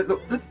aliens, and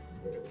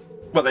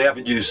well, they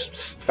haven't used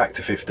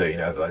Factor 15,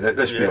 have they?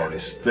 Let's be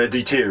honest. They're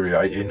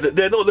deteriorating.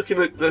 They're not looking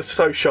they're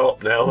so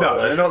sharp now.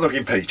 No, they're not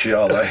looking peachy,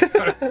 are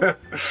they?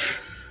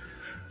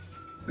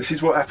 This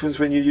is what happens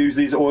when you use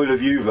these oil of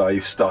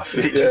Juve stuff.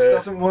 It just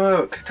doesn't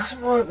work. It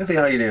doesn't work with the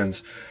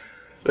aliens.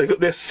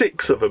 There's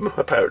 6 of them,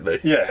 apparently.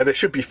 Yeah. And there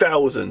should be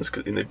thousands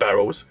in the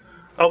barrels.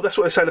 Oh, that's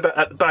what they're saying about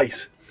at the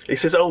base. He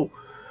says,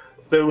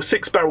 there were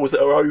 6 barrels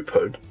that are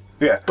open.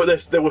 Yeah.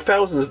 But there were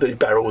thousands of these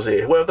barrels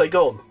here. Where have they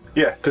gone?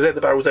 Yeah. Because they're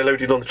the barrels they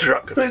loaded on the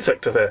truck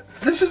sector there.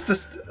 This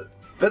is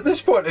at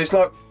this point, it's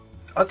like,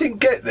 I didn't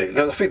get it.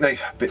 I think they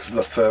a bit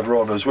further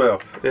on as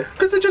well. Yeah.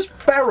 Because they're just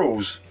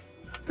barrels.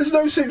 There's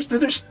no sense, they're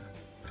just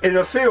in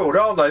a field,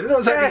 aren't they? They're not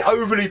exactly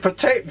overly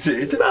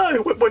protected.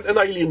 No, when an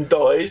alien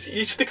dies,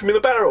 you stick them in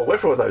a barrel.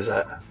 Everyone knows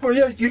that. Well,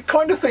 yeah, you'd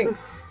kind of think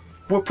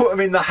we'll put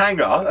them in the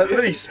hangar at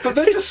least, but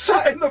they're just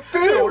sat in the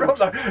field, aren't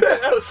they? Yeah,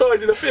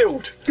 outside in the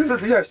field.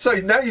 So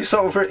now you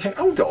sort of think,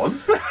 hold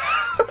on.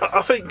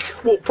 I think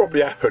what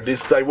probably happened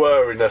is they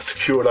were in a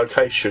secure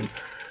location.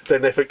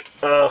 Then they think,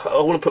 I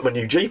want to put my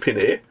new Jeep in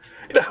here.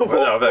 You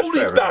know, all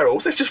these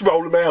barrels, let's just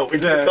roll them out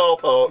into the car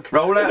park.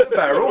 Roll out the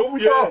barrel?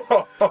 Yeah.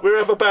 We'll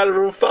have a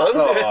barrel of fun.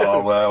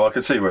 Oh, well, I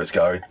can see where it's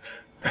going.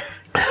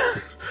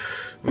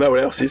 No one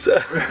else is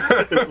there.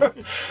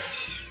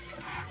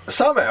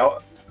 Somehow,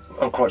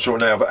 I'm quite sure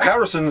now, but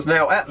Harrison's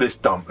now at this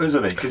dump,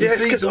 isn't he?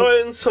 Yes, because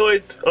Iron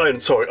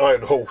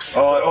Horse.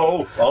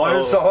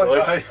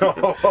 Ironside.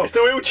 It's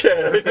the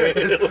wheelchair, isn't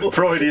it?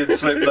 Freudian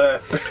slip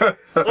there.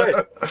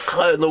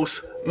 Iron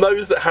Horse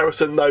knows that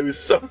Harrison knows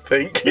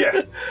something.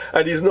 Yeah.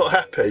 And he's not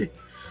happy.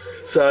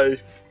 So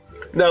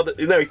now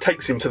he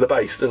takes him to the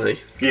base, doesn't he?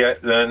 Yeah,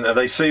 and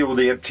they see all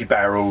the empty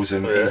barrels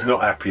and he's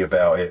not happy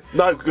about it.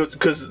 No,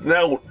 because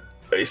now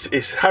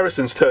it's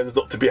Harrison's turn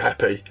not to be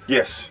happy.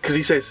 Yes. Because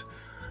he says,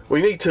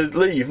 we need to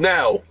leave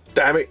now.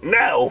 Damn it,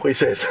 now, he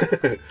says.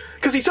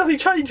 Because he suddenly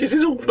changes,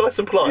 he's all nice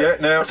and polite. Yeah,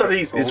 now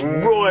suddenly he's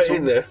right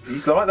in there.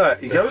 He's like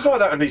that. He goes like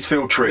that on these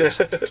field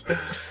trips.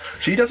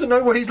 She doesn't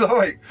know what he's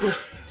like.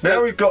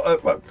 Now we've got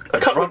a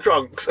couple of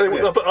drunks.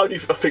 But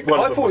only, I think one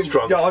of them was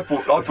drunk. Yeah, I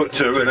put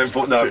 2 and then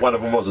thought, no, one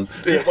of them wasn't.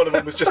 Yeah, one of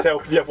them was just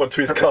helping the other one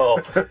to his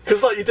car.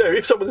 Because like you do,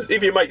 if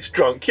your mate's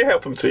drunk, you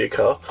help him to your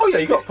car. Oh yeah,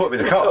 you got to put him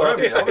in the car,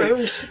 haven't you? I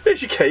mean,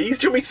 there's your keys.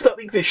 Do you want me to start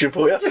the ignition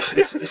for you?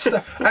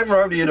 And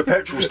we're only in a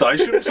petrol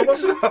station, so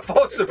what's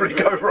possibly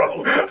go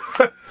wrong?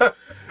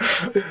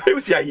 It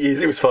was the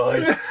 80s, it was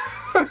fine.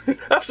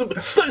 Have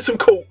some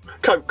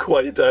coke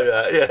while you do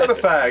that. Yeah. Have a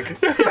fag.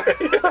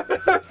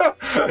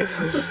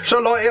 Shall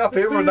I light it up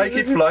here with a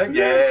naked flame?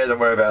 Yeah, don't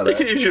worry about that. You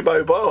can use your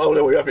mobile. Oh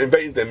no, we haven't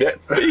invented them yet.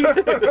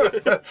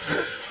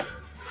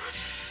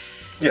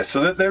 Yeah,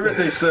 so they're at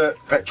this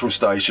petrol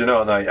station,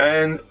 aren't they?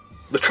 And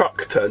the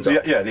truck turns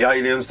up. Yeah, the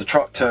aliens. The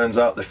truck turns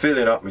up. They're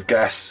filling up with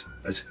gas.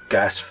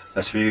 Gas.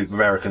 That's for you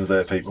Americans,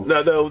 there, people.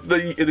 No,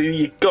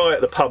 the guy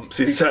at the pumps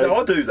is. He says,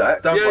 "I'll do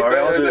that. Don't worry,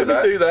 I'll do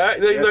that. Do that.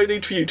 No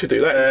need for you to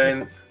do that."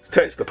 And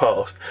It's the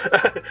past.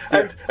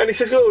 And he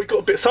says, "Oh, we've got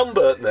a bit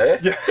sunburnt there."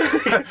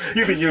 Yeah.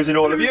 You've been using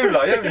all of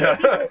Ulay, haven't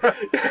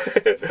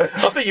you?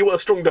 I think you want a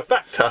stronger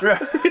factor.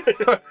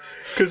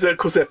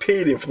 Because they're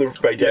peeling from the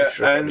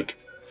radiation. And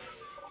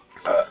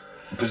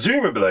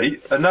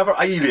presumably another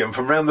alien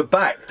from round the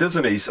back,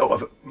 doesn't he? Sort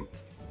of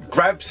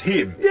grabs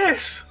him.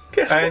 Yes.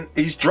 And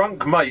his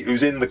drunk mate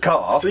who's in the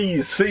car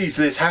sees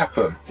this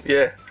happen.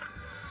 Yeah.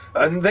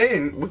 And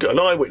then we've got an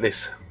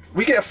eyewitness.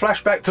 We get a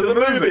flashback to the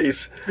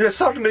movies. Yeah,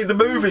 suddenly the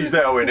movie's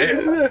now in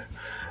it. Yeah.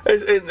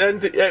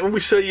 And we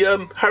see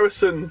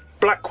Harrison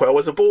Blackwell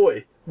as a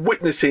boy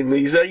witnessing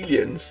these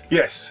aliens.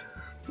 Yes.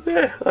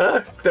 Yeah, I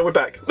know. Then we're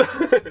back.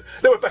 Then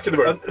we're back in the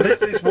room. And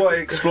this is why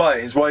it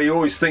explains why he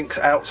always thinks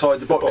outside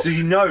the box.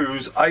 He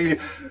knows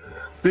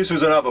this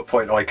was another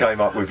point I came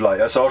up with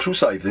later, so I shall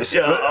save this.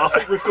 Yeah, I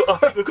think we've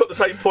got the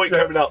same point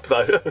coming up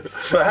though.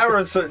 But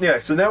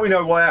Harrison, so now we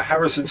know why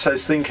Harrison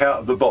says think out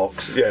of the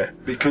box. Yeah.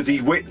 Because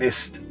he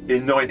witnessed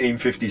in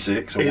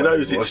 1956. He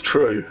knows it's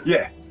true.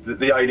 Yeah, that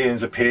the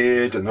aliens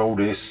appeared and all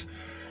this.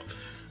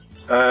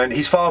 And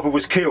his father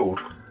was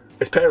killed.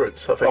 His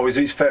parents, I think. Oh,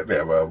 his parents?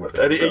 Yeah, well.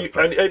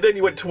 And then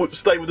he went to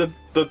stay with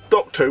the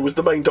doctor who was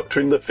the main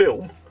doctor in the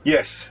film.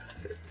 Yes.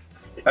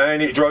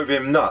 And it drove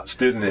him nuts,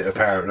 didn't it,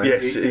 apparently?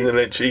 Yes,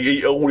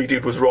 all he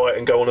did was write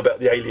and go on about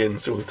the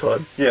aliens all the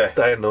time. Yeah.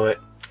 Day and night.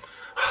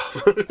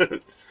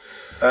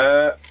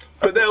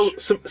 But now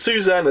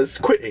Susanna's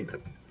quitting.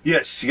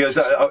 Yes, she goes,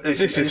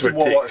 this is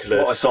ridiculous.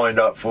 What I signed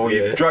up for.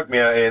 You drugged me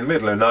out here in the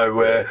middle of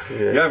nowhere.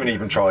 You haven't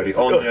even tried it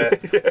on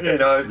yet. You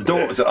know, the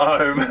daughter's at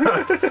home.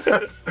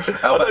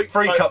 About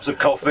 3 cups of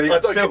coffee,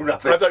 still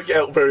nothing. I don't get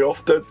out very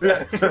often.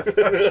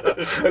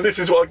 And this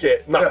is what I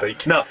get. Nothing.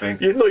 Nothing.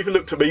 You've not even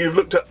looked at me. You've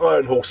looked at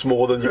Iron Horse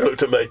more than you've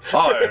looked at me.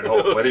 Iron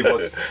Horse, well, he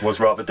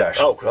was rather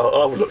dashing. Oh,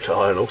 I looked at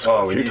Iron Horse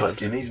a few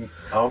times. In his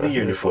army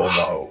uniform,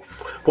 though.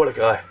 What a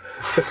guy.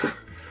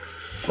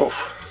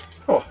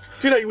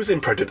 Do you know he was in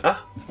Predator?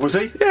 Was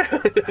he?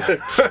 Yeah.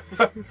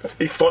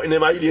 He's fighting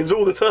them aliens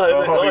all the time.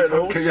 Iron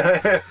Horse.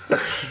 Yeah.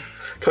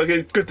 Can't get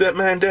a good that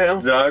man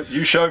down. No,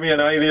 you show me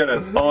an alien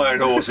and Iron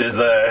Horse is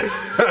there.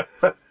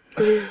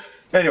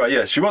 Anyway,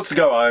 yeah, she wants to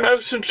go home.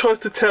 Harrison tries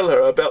to tell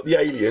her about the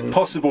aliens.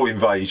 Possible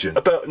invasion.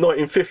 About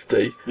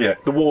 1950. Yeah.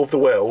 The War of the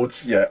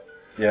Worlds. Yeah,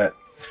 yeah.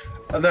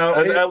 And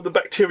how the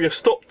bacteria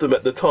stopped them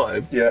at the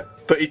time. Yeah.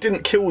 But it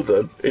didn't kill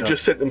them. It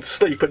just sent them to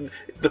sleep. And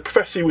the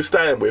professor he was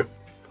staying with,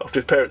 after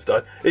his parents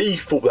died, he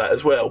thought that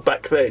as well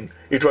back then.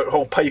 He wrote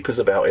whole papers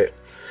about it.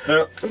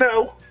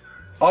 Now,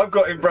 I've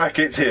got in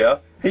brackets here,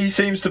 he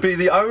seems to be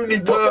the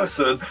only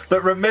person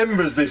that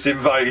remembers this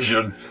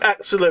invasion.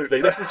 Absolutely,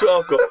 this is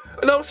what I've got.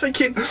 And I was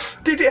thinking,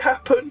 did it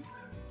happen?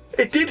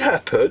 It did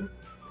happen.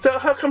 So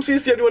how comes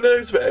he's the only one who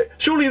knows about it?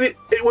 Surely it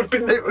would have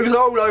been... It was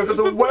all over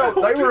the world.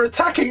 They were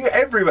attacking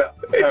everywhere.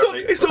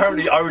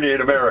 Apparently only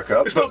in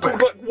America. It's not called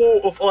like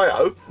War of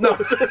Io. No.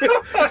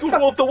 It's called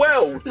War of the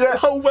World. Yeah. The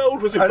whole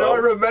world was involved. And I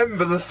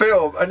remember the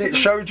film, and it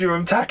showed you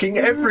them attacking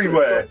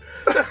everywhere.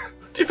 Do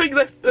you think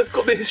they've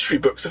got the history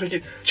books? I'm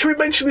thinking, should we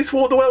mention this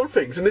War of the World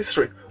things in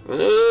history?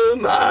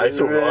 No, it's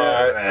all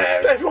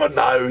right. Everyone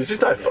knows.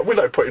 We're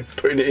not putting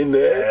it in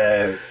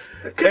there.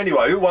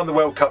 Anyway, who won the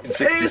World Cup in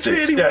 '66? It's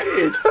really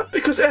weird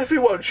because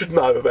everyone should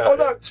know about it.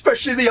 No,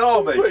 especially the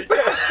army.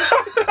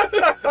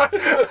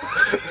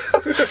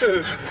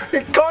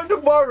 It's kind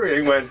of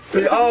worrying when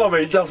the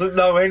army doesn't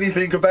know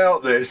anything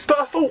about this.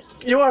 But I thought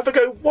you either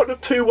go one of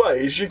two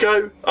ways. You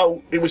go,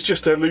 oh, it was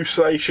just a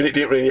hallucination. It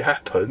didn't really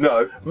happen.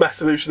 No, mass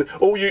hallucination.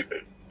 Or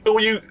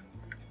you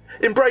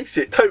embrace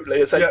it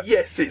totally and say,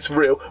 yes, it's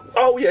real.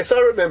 Oh, yes, I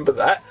remember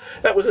that.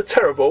 That was a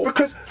terrible.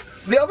 Because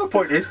the other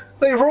point is,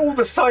 they were all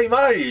the same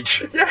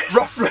age. Yes.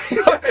 Roughly.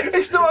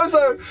 It's not as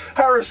though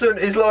Harrison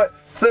is like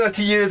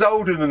 30 years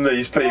older than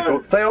these people.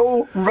 No. They're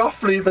all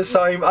roughly the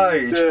same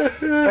age. Yeah.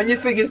 And you're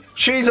thinking,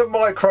 she's a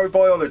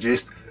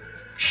microbiologist.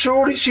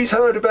 Surely she's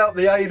heard about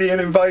the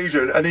alien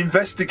invasion and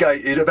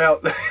investigated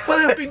about... Well,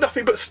 there'd be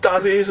nothing but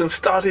studies and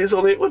studies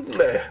on it, wouldn't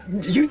there?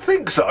 You'd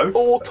think so.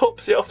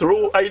 Autopsy, after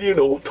all, alien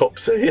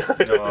autopsy.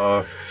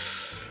 Oh.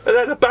 And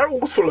then the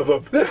barrels full of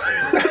them.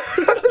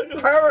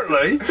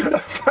 Apparently,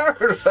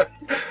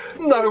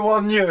 no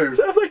one knew.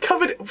 So have they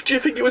covered it? Do you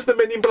think it was the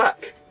Men in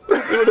Black?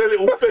 With their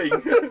little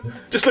thing.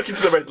 Just look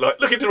into the red light.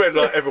 Look into the red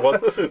light, everyone.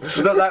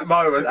 And at that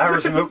moment,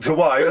 Harrison looked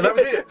away, and that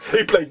was it.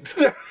 He blinked.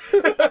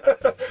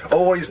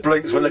 Always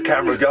blinks when the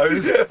camera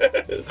goes.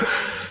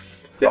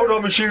 Hold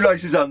on, my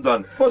shoelace is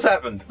undone. What's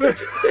happened? I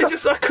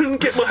couldn't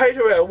get my head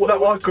around.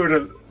 No, I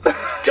couldn't.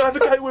 Either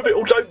go with it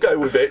or don't go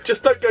with it.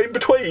 Just don't go in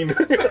between.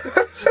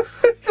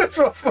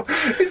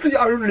 He's the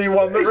only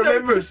one that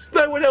remembers.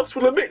 No one else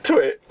will admit to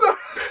it.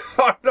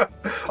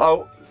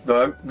 Oh,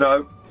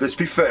 no. Let's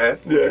be fair.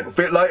 Yeah. A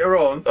bit later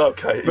on.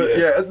 Okay. But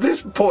yeah, at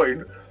this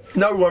point,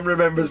 no one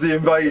remembers the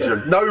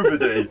invasion.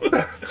 Nobody.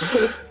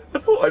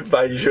 What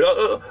invasion?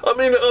 I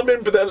mean, I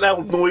remember their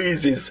loud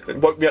noises. It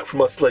woke me up from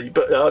my sleep,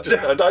 but I just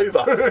turned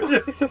over.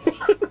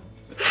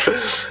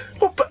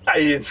 Well, but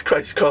aliens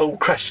all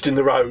crashed in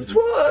the roads.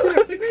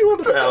 What are you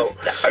on about?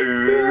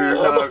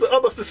 No. I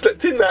must have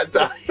slept in that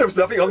day. There was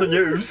nothing on the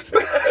news.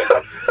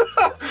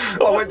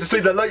 I went to see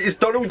the latest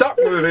Donald Duck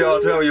movie,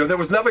 I'll tell you, and there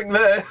was nothing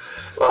there.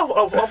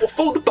 I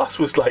thought the bus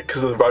was late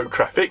because of the road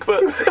traffic,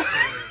 but...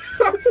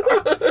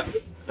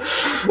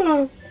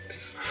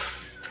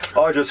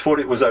 I just thought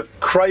it was a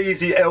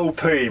crazy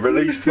LP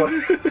released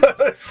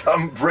by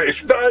some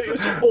British... No, it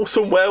was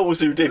Orson Welles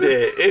who did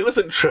it. It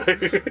wasn't true.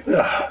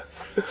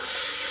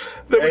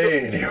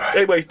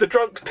 Anyway, the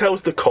drunk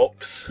tells the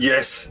cops...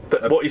 Yes.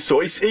 That what he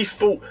saw. He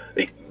thought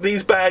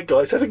these bad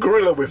guys had a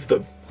gorilla with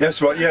them.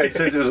 That's right, yeah, he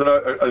said it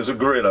was a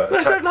gorilla.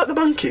 They don't like the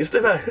monkeys, do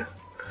they?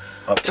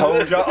 I've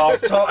told you,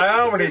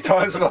 how many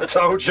times have I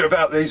told you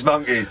about these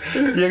monkeys?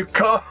 You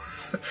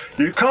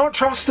can't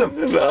trust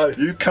them. No.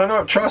 You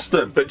cannot trust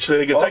them. Eventually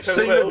they're going to I've take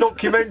over seen the the world.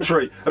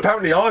 documentary.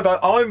 Apparently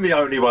I'm the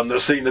only one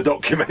that's seen the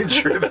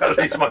documentary about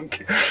these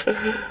monkeys.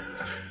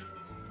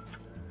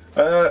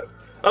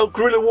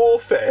 Guerrilla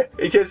warfare.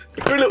 He goes,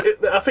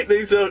 I think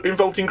these are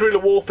involved in guerrilla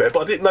warfare,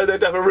 but I didn't know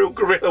they'd have a real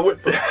gorilla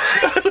with them.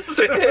 That's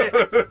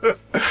it.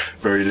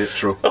 Very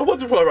literal. I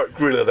wonder why I wrote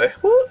guerrilla there.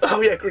 What?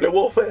 Oh yeah, guerrilla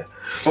warfare.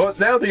 Well,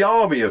 now the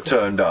army have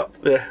turned up.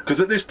 Yeah.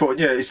 Because at this point,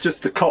 it's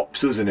just the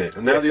cops, isn't it?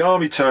 And now the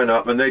army turn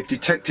up and they've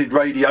detected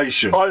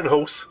radiation. Iron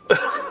Horse.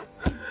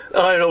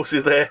 Iron Horse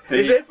is there.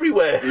 He's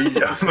everywhere.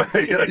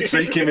 They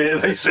seek him here,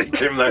 they seek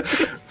him there.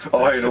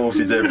 Iron Horse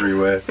is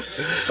everywhere.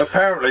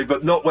 Apparently,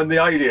 but not when the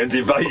aliens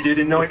invaded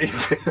in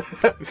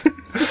 1950.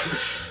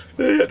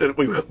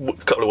 We were a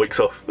couple of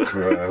weeks off.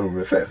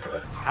 Fair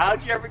play.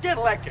 How'd you ever get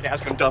elected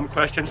asking dumb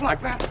questions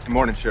like that? Good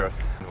morning, Sheriff.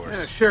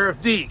 Yeah,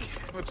 Sheriff Deke.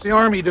 What's the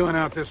Army doing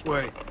out this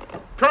way?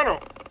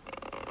 Colonel!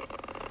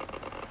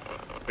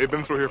 They've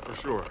been through here for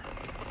sure.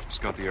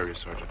 Scout the area,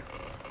 Sergeant.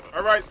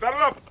 All right, saddle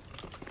up.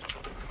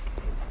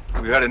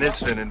 We had an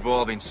incident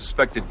involving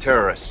suspected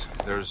terrorists.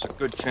 There's a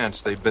good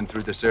chance they've been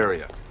through this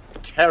area.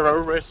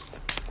 Terrorists?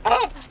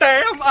 Oh,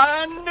 damn,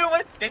 I knew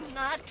it. Didn't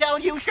I tell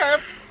you,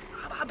 Sheriff?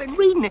 I've been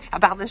reading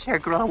about this here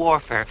guerrilla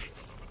warfare.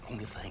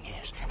 Only thing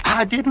is,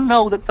 I didn't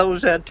know that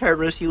those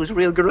terrorists use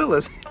real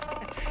gorillas.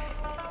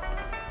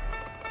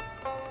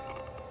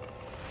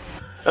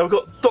 And we've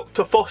got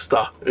Dr.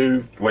 Foster,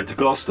 who... Went to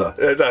Gloucester.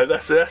 No,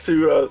 that's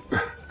who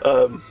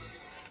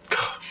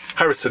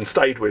Harrison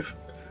stayed with.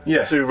 Yeah.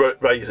 That's who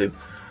raised him.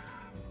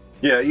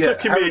 Yeah.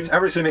 Took him in.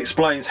 Harrison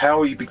explains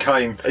how he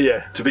became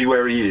to be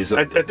where he is.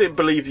 I didn't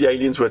believe the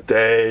aliens were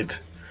dead.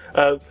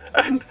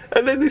 And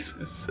then this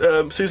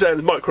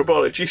Suzanne,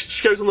 microbiology,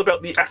 she goes on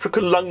about the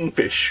African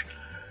lungfish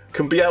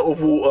can be out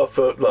of water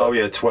for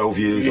 12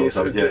 years or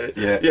something.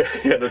 Yeah.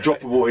 And a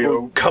drop of water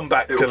will come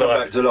back to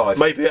life.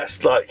 Maybe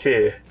that's like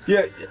here.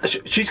 Yeah,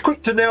 she's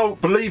quick to now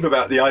believe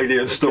about the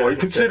alien story,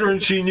 considering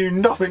she knew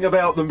nothing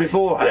about them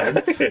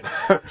beforehand.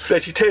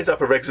 Then she tears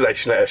up a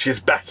resignation letter. She's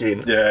back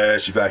in. Yeah,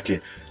 she's back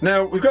in.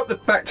 Now we've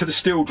got back to the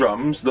steel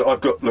drums that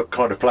I've got look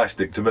kind of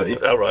plastic to me.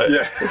 All right.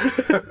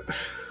 Yeah.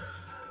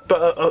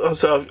 But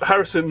so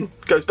Harrison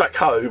goes back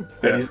home,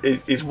 and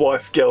his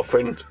wife,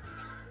 girlfriend,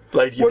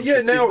 lady,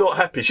 he's not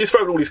happy. She's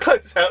thrown all his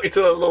clothes out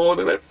into the lawn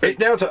and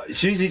everything.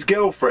 She's his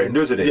girlfriend,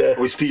 isn't it? Yeah.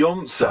 Or his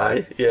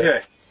fiancée.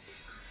 Yeah.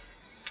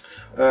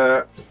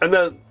 And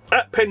then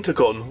at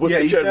Pentagon with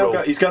the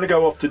general. He's going to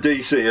go off to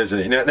DC,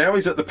 isn't he? Now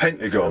he's at the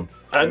Pentagon.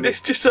 And this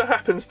just so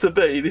happens to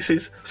be, this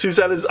is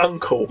Susanna's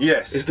uncle.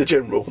 Yes. Is the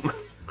general.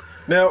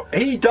 Now,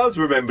 he does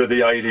remember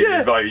the alien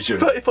invasion.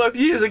 35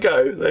 years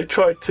ago, they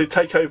tried to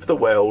take over the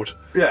world.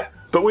 Yeah.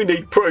 But we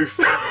need proof.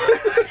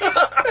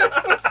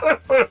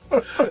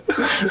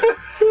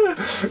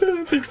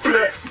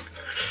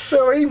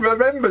 No, he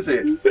remembers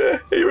it. Yeah,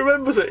 he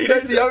remembers it.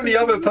 He's the only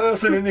other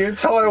person in the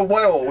entire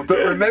world that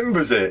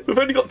remembers it. We've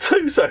only got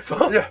 2 so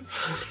far. Yeah.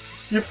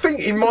 You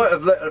think he might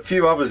have let a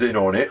few others in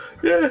on it.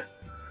 Yeah.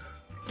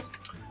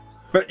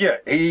 But yeah,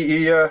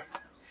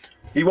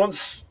 he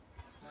wants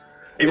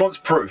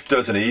proof,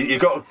 doesn't he?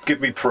 You've got to give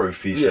me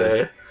proof, he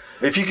says.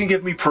 If you can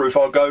give me proof,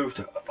 I'll go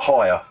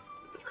higher.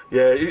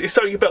 Yeah, it's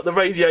something about the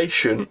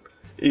radiation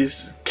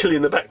is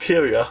killing the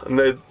bacteria, and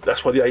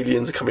that's why the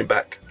aliens are coming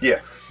back.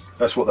 Yeah,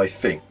 that's what they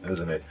think,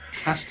 isn't it?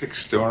 Fantastic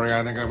story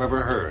I think I've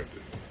ever heard.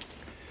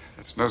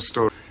 That's no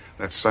story.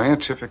 That's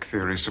scientific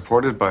theory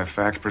supported by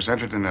fact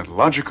presented in a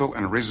logical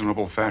and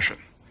reasonable fashion.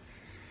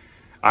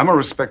 I'm a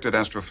respected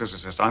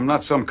astrophysicist. I'm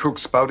not some kook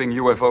spouting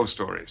UFO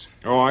stories.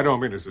 Oh, I don't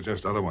mean to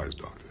suggest otherwise,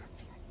 Doctor.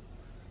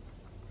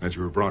 That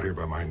you were brought here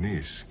by my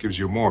niece gives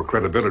you more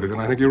credibility than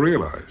I think you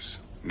realize.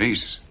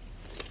 Niece?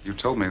 You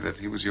told me that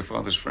he was your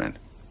father's friend.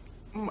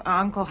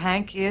 Uncle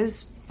Hank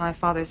is my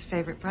father's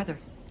favorite brother.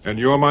 And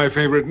you're my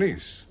favorite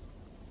niece.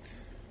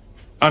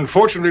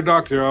 Unfortunately,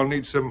 Doctor, I'll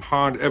need some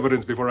hard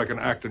evidence before I can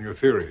act on your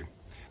theory.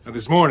 Now,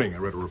 this morning I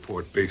read a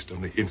report based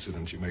on the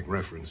incident you make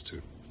reference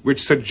to,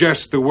 which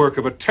suggests the work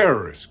of a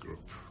terrorist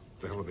group.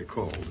 What the hell are they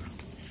called?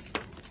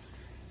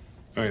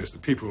 Oh, yes, the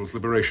People's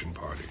Liberation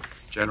Party.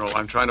 General,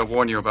 I'm trying to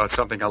warn you about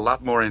something a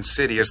lot more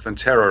insidious than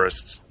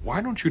terrorists.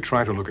 Why don't you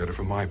try to look at it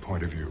from my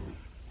point of view?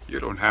 You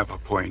don't have a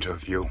point of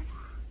view.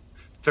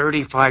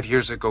 35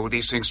 years ago,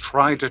 these things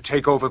tried to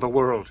take over the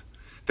world.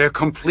 They're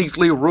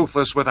completely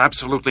ruthless with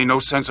absolutely no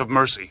sense of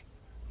mercy.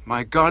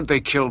 My God,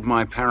 they killed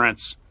my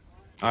parents.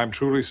 I'm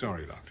truly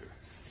sorry, Doctor.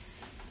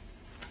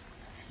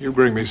 You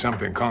bring me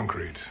something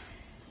concrete,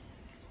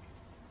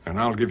 and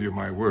I'll give you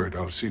my word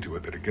I'll see to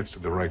it that it gets to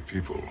the right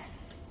people.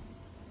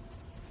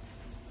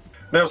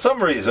 Now, for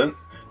some reason,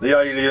 the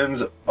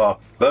aliens are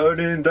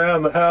burning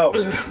down the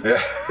house.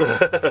 Yeah.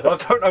 I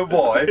don't know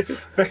why.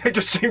 It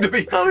just seemed to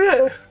be... Oh,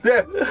 yeah.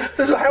 Yeah,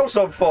 there's a house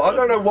on fire. I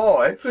don't know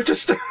why. It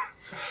just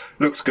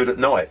looks good at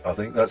night, I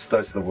think. That's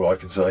the word I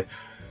can say.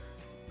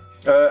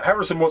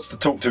 Harrison wants to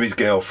talk to his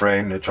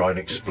girlfriend and try and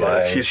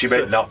explain. Yeah, she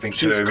meant nothing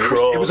to him.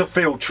 Cross. It was a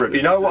field trip.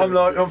 You know what I'm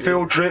like on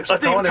field trips? I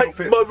didn't take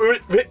my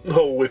written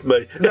hole with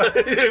me. No.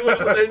 It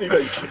wasn't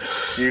anything.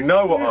 You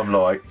know what I'm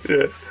like.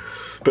 Yeah.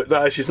 But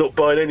no, she's not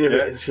buying any of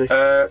it, is she?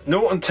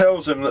 Norton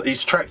tells him that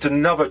he's tracked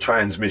another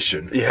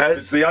transmission. He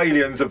has. The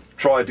aliens have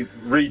tried to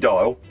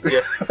redial.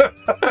 Yeah.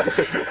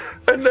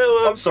 And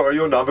now, I'm sorry,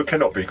 your number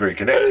cannot be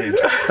reconnected.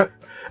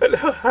 And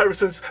now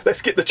Harrison's,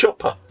 let's get the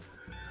chopper.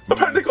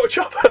 Apparently they've got a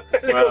chopper.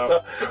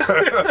 Well.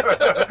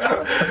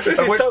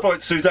 At which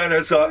point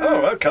Susanna's like,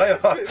 oh, okay.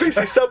 This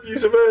is some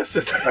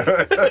university.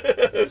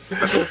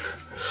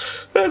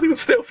 The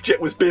stealth jet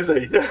was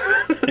busy.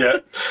 Yeah.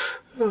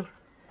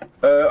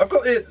 I've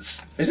got it.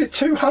 Is it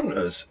two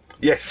hunters?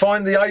 Yes.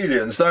 Find the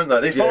aliens, don't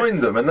they? They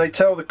find them and they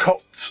tell the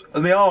cops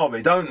and the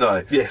army, don't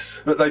they?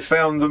 Yes. That they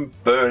found them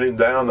burning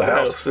down the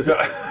house.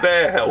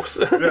 Their house.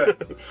 Yeah.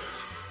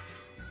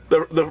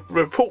 The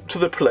report to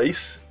the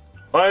police.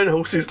 Iron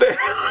Horse is there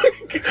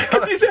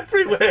because he's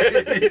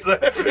everywhere. He's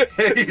there.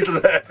 He's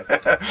there.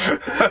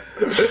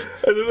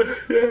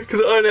 Yeah, because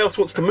Iron Horse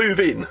wants to move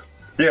in.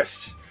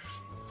 Yes.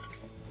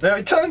 Now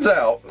it turns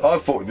out I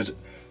thought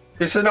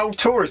it's an old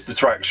tourist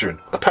attraction.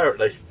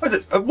 Apparently.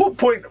 At what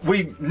point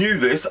we knew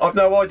this, I've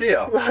no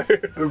idea.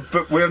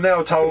 But we're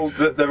now told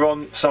that they're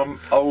on some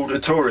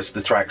old tourist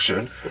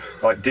attraction,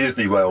 like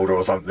Disney World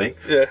or something.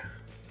 Yeah.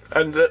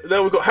 And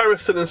now we've got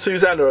Harrison and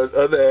Susanna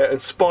are there and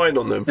spying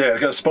on them. Yeah, they're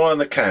going to spy on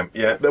the camp,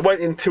 yeah. They're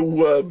waiting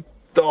until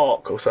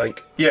dark or something.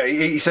 Yeah,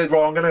 he said,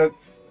 well, I'm going to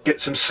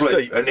get some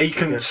sleep. And he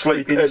can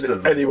sleep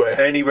instantly.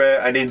 Anywhere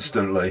and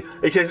instantly.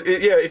 He says,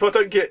 yeah, if I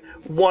don't get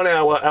 1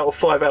 hour out of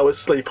 5 hours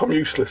sleep, I'm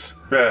useless.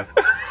 Yeah.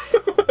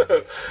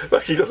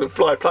 Like he doesn't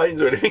fly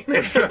planes or anything.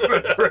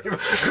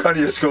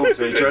 Only a school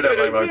teacher, it don't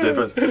make much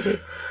difference.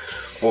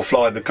 Or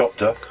flying the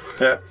copter.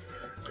 Yeah.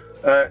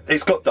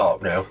 It's got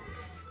dark now.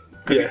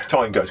 Because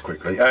time goes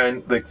quickly.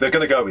 And they're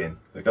going to go in.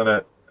 They're going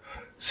to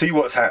see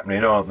what's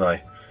happening, aren't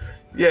they?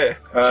 Yeah.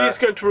 She's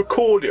going to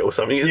record it or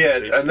something,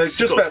 isn't she? And they're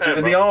just about to...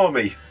 And the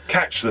army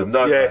catch them,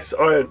 don't they? Yes,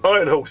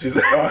 Iron Horse is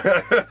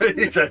there.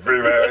 He's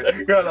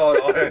everywhere. Go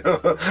on,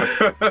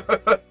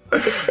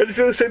 And he's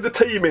going to send the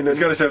team in. He's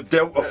going to send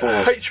Delta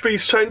Force.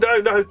 HB's saying,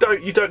 no,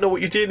 don't. You don't know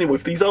what you're dealing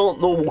with. These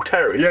aren't normal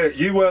terrorists. Yeah,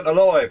 you weren't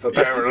alive,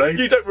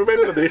 apparently. You don't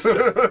remember this. And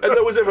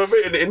no one's ever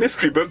written it in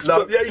history books,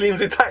 but the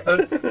alien's intact.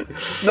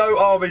 No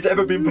army's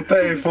ever been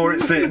prepared for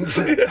it since.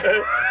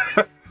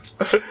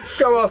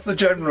 Go ask the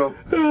general.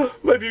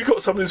 Maybe you've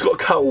got someone who's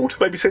got a cold.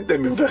 Maybe send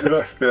them in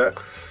first. Yeah.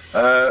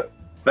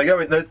 They go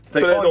in. They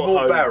find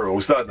more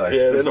barrels, don't they?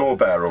 Yeah, there's more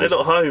barrels. They're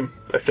not home,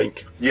 I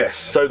think. Yes.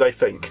 So they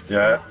think.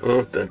 Yeah.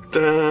 But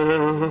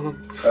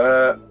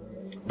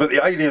the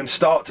aliens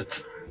start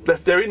to.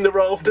 They're in the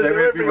rafters.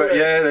 They're everywhere.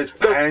 Yeah, there's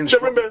hands.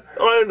 Remember,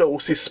 Iron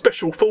Horse is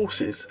special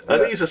forces,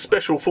 and these are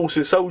special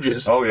forces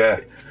soldiers. Oh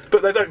yeah.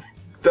 But they don't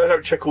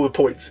check all the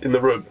points in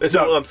the room. That's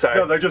what I'm saying.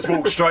 No, they just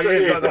walk straight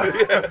in, don't they?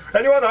 Yeah.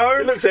 Anyone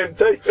home? It looks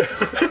empty.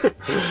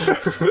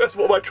 That's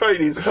what my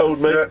training's told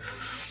me. Yeah.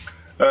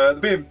 They're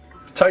being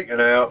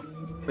taken out.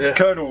 Yeah.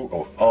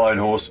 Colonel Iron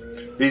Horse,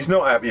 he's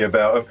not happy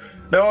about them.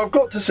 Now I've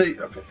got to see.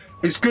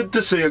 It's good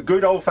to see a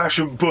good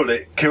old-fashioned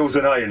bullet kills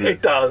an alien.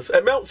 It does.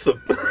 It melts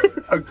them.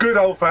 A good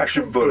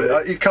old-fashioned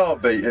bullet. You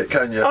can't beat it,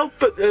 can you? Oh,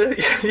 but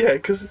yeah,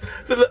 because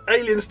the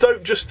aliens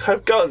don't just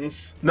have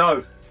guns.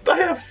 No. They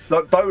have...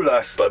 Like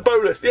Bolas. But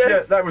Bolas, yeah.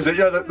 Yeah, that was it.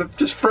 Yeah, they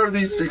just throw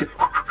these...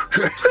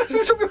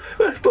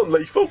 That's not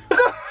lethal.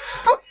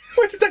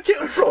 Where did they get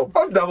them from?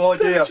 I've no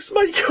idea. Just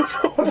make them.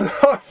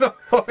 I've no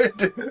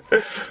idea.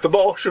 The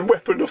Martian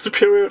weapon of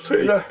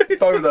superiority. No,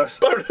 Bolas.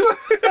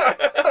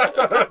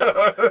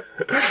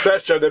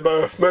 That showed their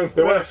birth, man.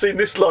 They won't have seen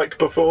this like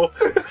before.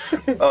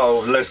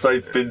 Oh, unless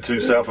they've been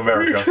to South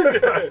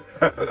America.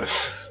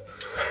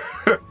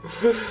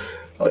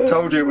 I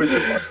told you,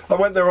 I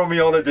went there on my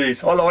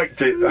holidays. I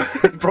liked it.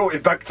 Brought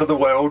it back to the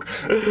world.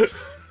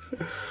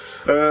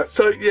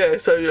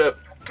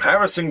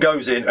 Harrison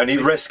goes in and he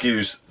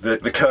rescues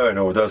the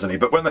colonel, doesn't he?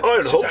 But when the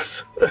Iron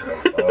Horse.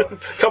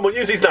 Come on,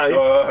 use his name.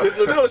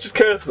 No, it's just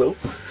Colonel.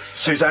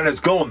 Susanna's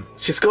gone.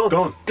 She's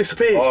gone.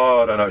 Disappeared.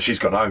 Oh, no, she's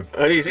gone home.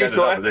 And he's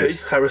not happy,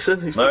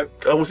 Harrison. No.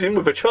 I was in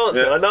with a chance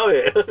there, I know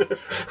it.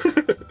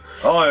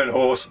 Iron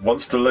Horse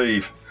wants to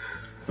leave.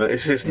 But he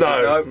says,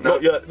 no,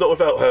 not yet, not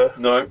without her.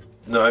 No.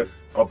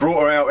 I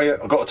brought her out here,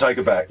 I've got to take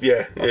her back.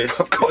 Yeah,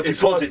 I've got a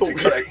deposit to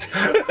collect.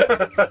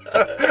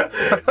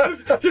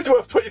 Just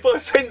worth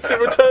 25 cents in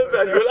return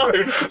value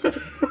alone.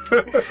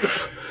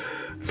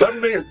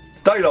 Suddenly,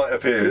 daylight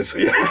appears.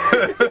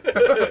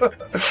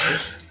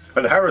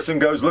 And Harrison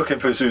goes looking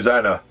for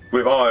Susanna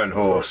with Iron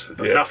Horse.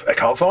 They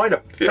can't find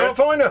her. Can't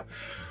find her.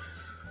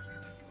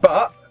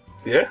 But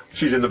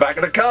she's in the back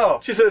of the car.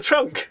 She's in the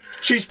trunk.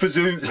 She's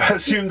assumed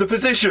the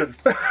position.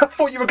 I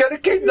thought you were going to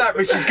kidnap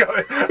me. She's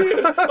going. I've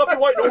been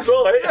waiting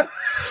all night.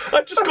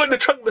 I've just got in the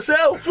trunk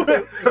myself.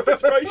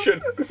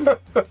 Desperation.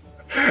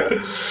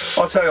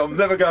 I'll tell you, I'm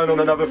never going on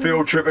another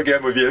field trip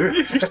again with you.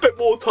 You spent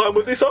more time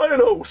with this Iron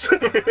Horse.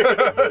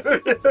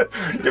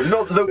 You've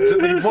not looked at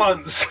me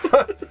once.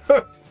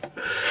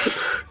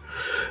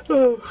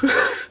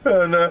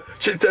 And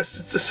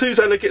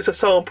Susanna gets a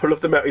sample of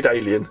the melted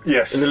alien.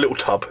 Yes. In a little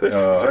tub.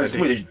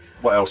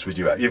 What else would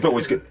you have? You've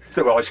always got a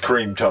little ice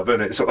cream tub,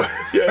 isn't it? Sort of.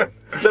 Yeah.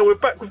 Now we're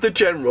back with the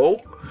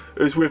General,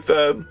 who's with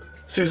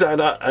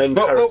Susanna and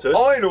Harrison.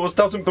 Well, Iron Horse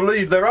doesn't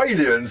believe they're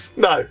aliens.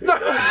 No.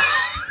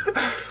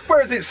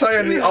 Where does it say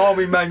in the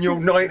Army Manual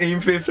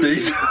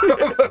 1950s?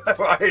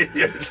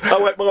 Aliens.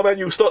 Oh wait, my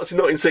manual starts in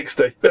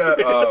 1960.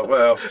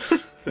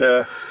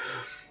 Yeah.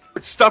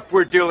 What stuff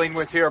we're dealing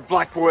with here,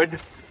 Blackwood?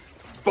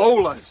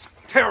 Bolas.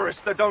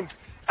 Terrorists that don't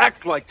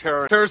act like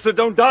terrorists. Terrorists that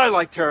don't die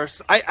like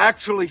terrorists. I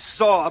actually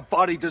saw a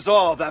body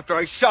dissolve after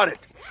I shot it.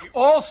 We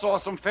all saw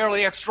some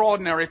fairly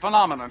extraordinary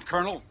phenomenon,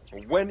 Colonel.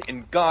 When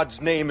in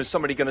God's name is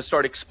somebody going to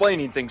start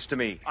explaining things to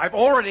me? I've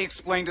already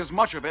explained as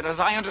much of it as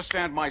I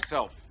understand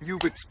myself.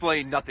 You've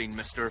explained nothing,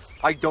 mister.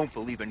 I don't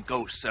believe in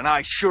ghosts, and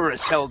I sure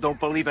as hell don't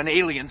believe in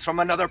aliens from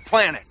another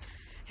planet.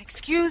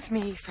 Excuse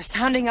me for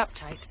sounding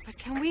uptight, but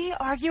can we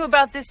argue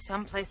about this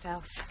someplace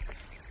else?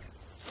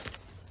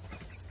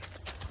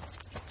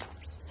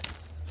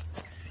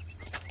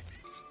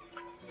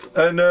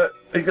 And I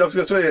was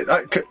going to say,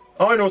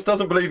 Iron Horse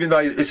doesn't believe in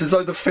aliens. It's as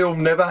though the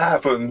film never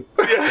happened.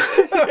 Yeah,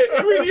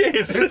 it really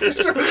is.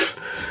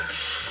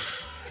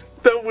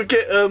 Then we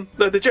get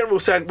the General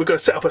saying we're going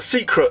to set up a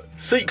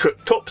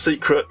top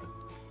secret.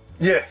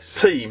 Yes.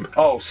 Team.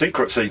 Oh,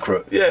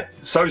 secret. Yeah.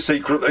 So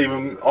secret that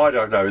even I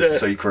don't know it's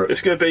a secret.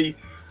 It's going to be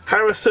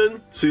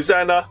Harrison,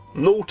 Susanna,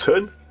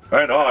 Norton,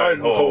 and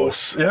Iron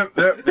Horse. Yep.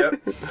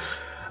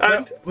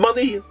 And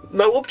money,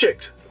 no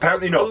object.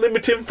 Apparently not.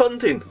 Unlimited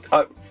funding.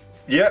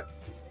 Yep.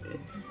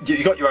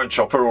 You got your own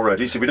chopper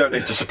already, so we don't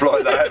need to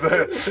supply that.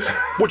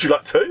 Would you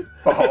like two?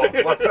 How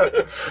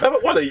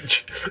about one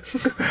each?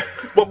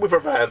 One with a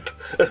ramp.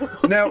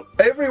 Now,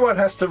 everyone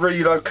has to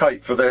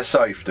relocate for their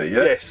safety,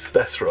 yeah? Yes,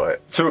 that's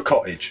right. To a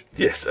cottage.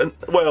 Yes, and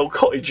well,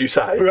 cottage you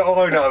say. I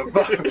know,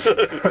 but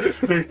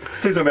it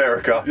is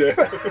America.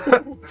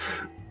 Yeah.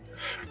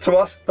 To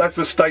us, that's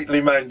a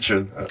stately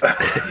mansion.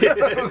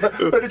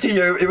 But to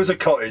you, it was a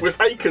cottage. With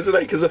acres and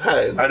acres of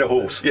land. And a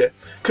horse. Yeah.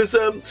 Because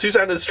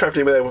Susanna's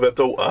travelling there with her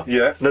daughter.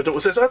 Yeah. And her daughter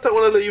says, I don't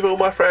want to leave all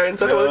my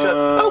friends. I don't want to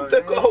go. Oh,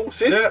 they've got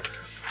horses. Yeah.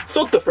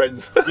 Sod the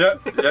friends. Yeah.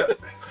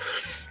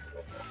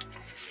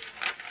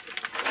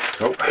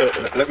 Oh,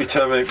 let me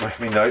turn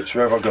my notes.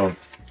 Where have I gone?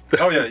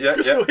 Oh, yeah.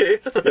 You're still here.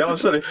 Yeah, I'm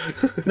still here.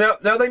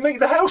 Now they meet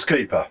the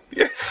housekeeper.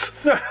 Yes.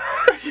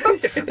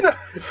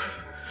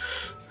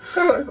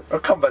 I'll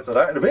come back to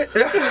that in a bit.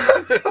 They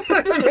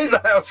meet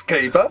the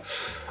housekeeper.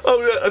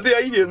 Oh, the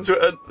aliens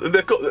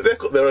they've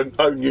got their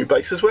own new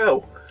base as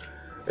well.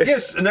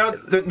 Yes, now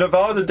the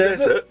Nevada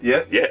desert.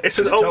 Yeah. It's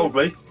an old. Told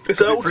me. It's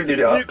an old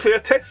nuclear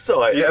test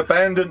site. Yeah,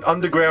 abandoned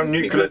underground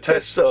nuclear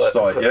test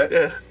site.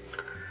 Yeah.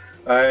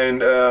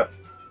 And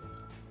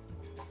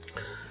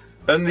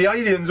the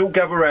aliens all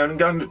gather around and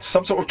go into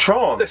some sort of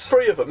trance. There's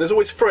three of them. There's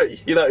always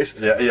three. You know. Well,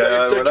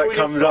 that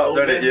comes up,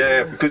 doesn't it?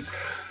 Yeah, because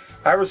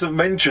Harrison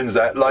mentions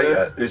that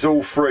later. Yeah. It's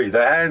all free.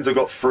 Their hands have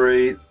got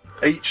free.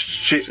 Each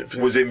ship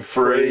was in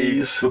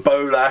freeze. The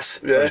Bolas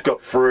has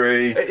got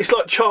free. It's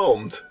like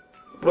Charmed.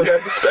 When they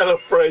have the spell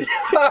of free.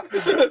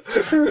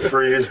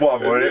 Free is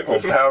one, won't it? Or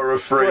power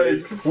of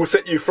free. Will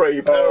set you free.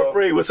 Power of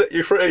free will set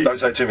you free. Don't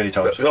say it too many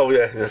times. Oh,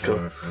 yeah.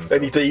 Cool.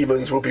 Any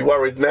demons will be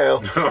worried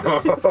now.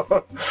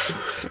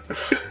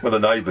 Well, the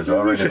neighbours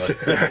are, anyway.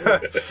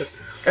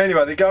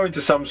 Anyway, they go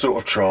into some sort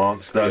of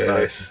trance, don't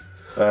they?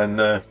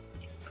 And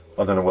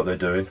I don't know what they're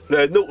doing.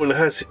 Norton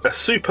has a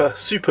super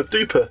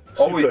duper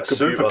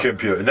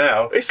supercomputer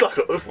now. It's like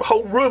a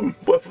whole room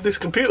worth of this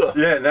computer.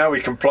 Yeah, now we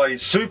can play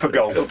Super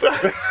Golf.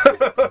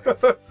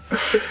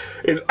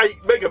 In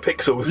 8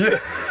 megapixels. Yeah.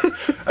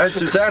 And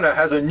Susanna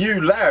has a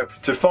new lab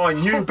to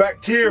find new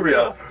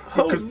bacteria.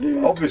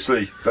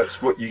 Obviously,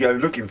 that's what you go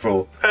looking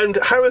for. And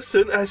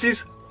Harrison has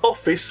his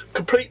office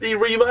completely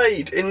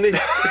remade in this,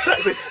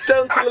 exactly,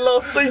 down to the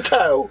last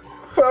detail.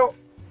 Well,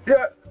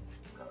 yeah.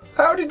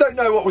 How did they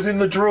know what was in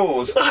the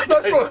drawers?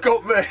 That's what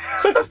got me.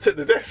 I just took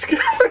the desk.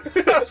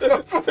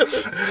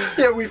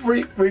 Yeah,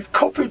 we've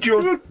copied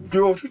your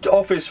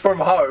office from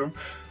home,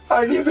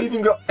 and you've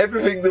even got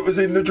everything that was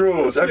in the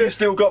drawers. Have you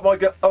still got my?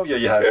 Oh yeah,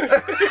 you have.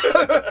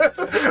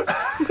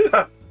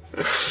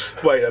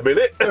 Wait a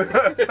minute.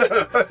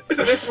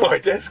 Isn't this my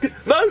desk?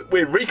 No,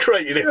 we're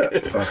recreating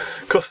it.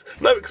 Cost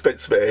no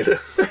expense spared.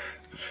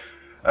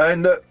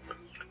 And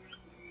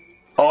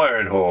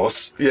Iron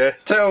Horse,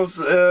 tells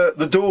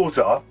the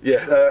daughter,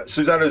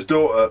 Susanna's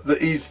daughter,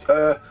 that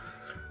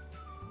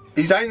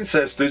his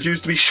ancestors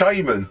used to be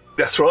shaman.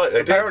 That's right.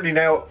 Apparently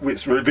now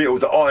it's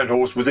revealed that Iron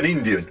Horse was an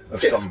Indian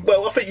of some.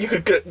 Well, I think you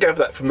could gather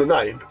that from the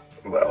name.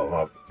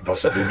 Well,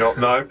 possibly not.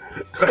 No.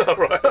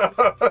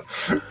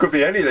 Could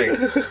be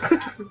anything.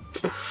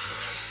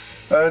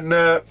 And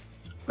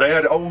they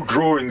had old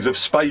drawings of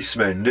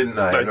spacemen, didn't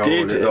they?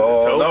 They did.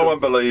 No one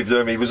believed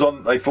them. He was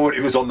on. They thought he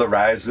was on the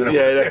Raz.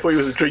 They thought he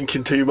was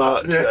drinking too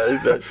much.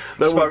 Yeah.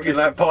 Smoking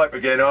that pipe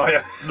again, are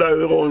you?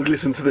 No one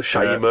listened to the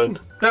shaman.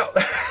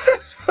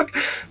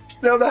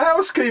 Now the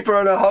housekeeper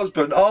and her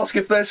husband ask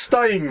if they're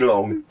staying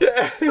long.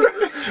 Yeah.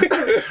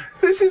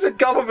 This is a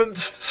government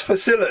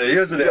facility,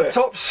 isn't it? A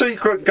top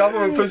secret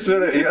government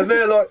facility, and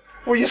they're like,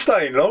 "Well, you're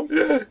staying long?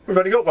 Yeah. We've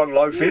only got one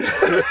loaf in."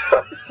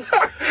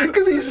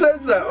 Because he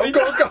says that. I've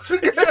got to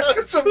go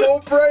get some more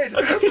bread.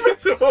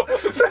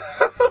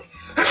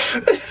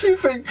 You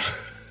think,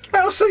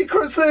 how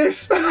secret's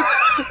this?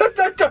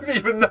 They don't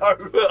even know.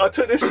 Well, I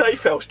took this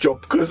safe house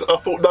job because I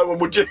thought no one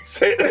would use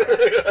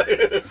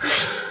it.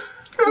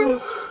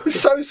 It's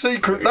so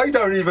secret, they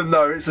don't even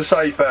know it's a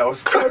safe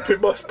house. Crap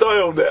in my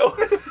style now.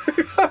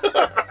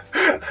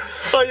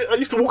 I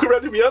used to walk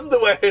around in my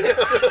underwear.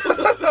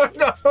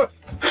 No.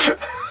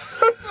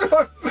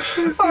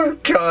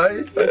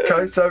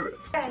 Okay, so...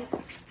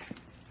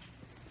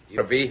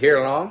 You'll be here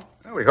long?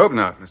 Well, we hope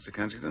not, Mr.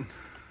 Kensington.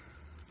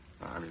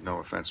 I mean, no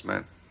offense,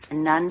 man.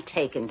 None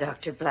taken,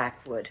 Dr.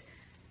 Blackwood.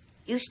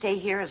 You stay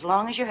here as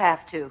long as you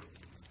have to.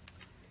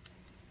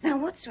 Now,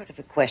 what sort of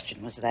a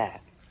question was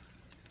that?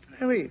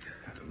 We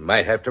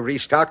might have to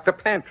restock the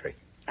pantry.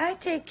 I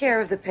take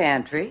care of the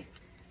pantry.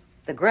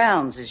 The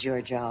grounds is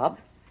your job.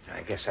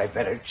 I guess I'd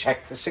better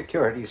check the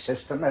security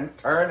system and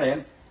turn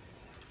in.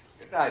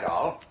 Good night,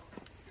 all.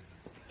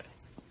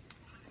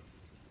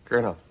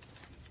 Colonel,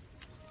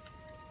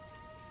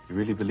 you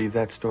really believe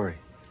that story?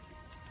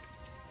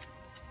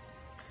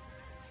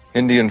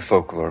 Indian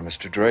folklore,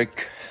 Mr.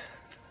 Drake.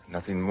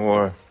 Nothing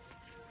more,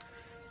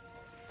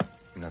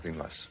 nothing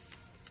less.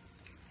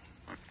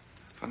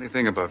 Funny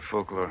thing about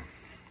folklore,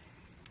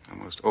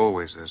 almost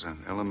always there's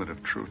an element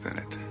of truth in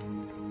it.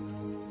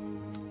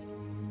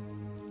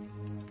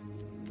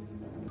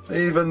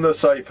 Even the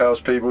safe house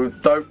people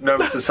don't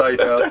know it's a safe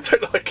house. They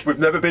don't like it. We've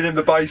never been in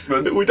the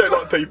basement. We don't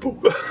like people.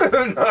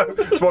 No,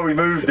 that's why we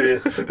moved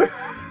here.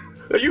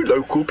 Are you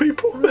local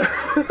people? No, I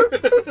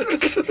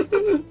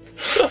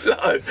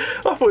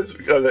thought it was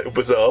a little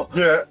bizarre.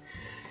 Yeah.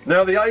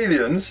 Now the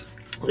aliens,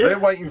 they're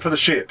waiting for the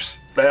ships.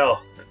 They are.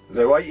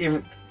 They're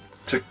waiting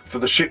for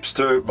the ships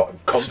to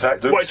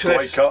contact them, wake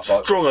up.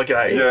 Strong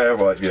again. Yeah,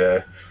 right,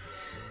 yeah.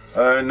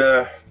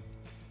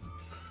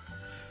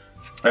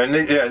 And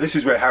this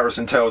is where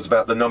Harrison tells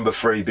about the number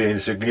 3 being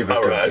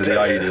significant to the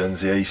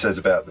aliens. Yeah, he says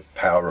about the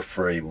power of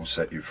 3 will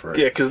set you free.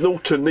 Yeah, because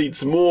Norton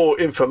needs more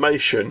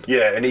information.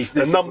 Yeah, and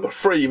the number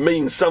 3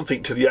 means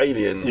something to the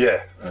aliens.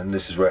 Yeah, and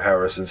this is where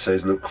Harrison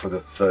says, look for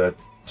the 3rd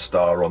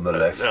star on the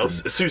left. Now,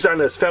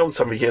 Susanna's found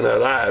something in her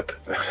lab.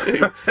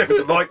 It was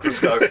a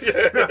microscope.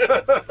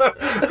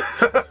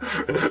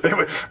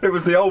 It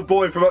was the old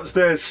boy from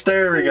upstairs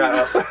staring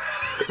at her.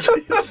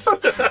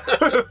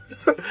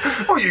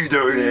 What are you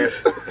doing here?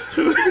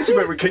 This is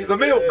where we keep the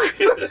milk.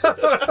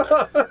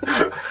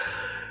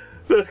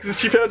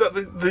 She found out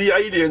that the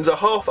aliens are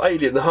half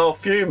alien,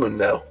 half human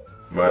now.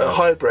 Wow.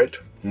 Hybrid.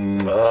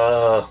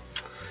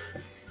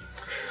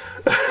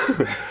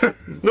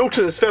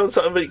 Norton has found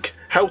something,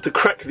 how to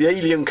crack the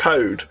alien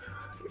code,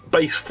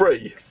 base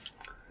 3.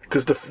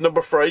 Because the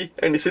number 3,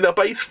 and it's in our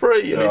base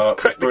 3, and it's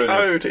cracked the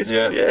code.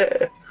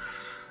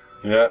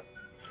 Yeah.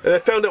 And they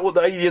found out what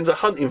the aliens are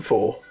hunting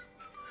for.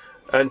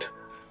 And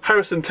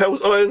Harrison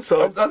tells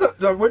Ironside...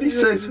 when he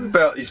says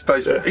about his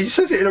base, he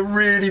says it in a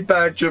really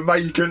bad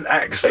Jamaican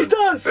accent. He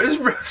does.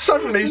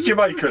 Suddenly he's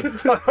Jamaican.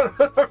 I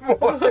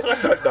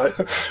don't know.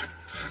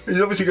 He's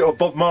obviously got a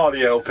Bob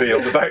Marley LP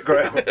on the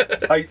background.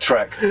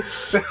 8-track.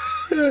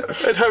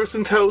 And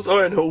Harrison tells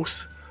Iron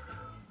Horse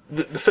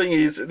the thing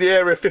is, the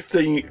Area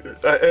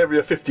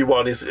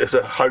 51 is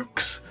a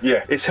hoax.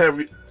 Yeah. It's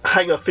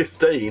Hangar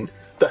 15.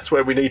 That's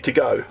where we need to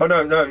go. Oh,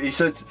 no. He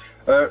said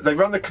they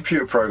run the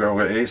computer program.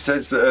 It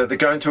says that they're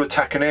going to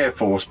attack an Air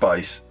Force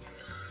base.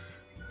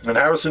 And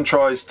Harrison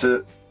tries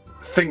to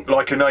think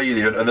like an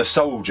alien and a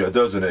soldier,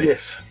 doesn't he?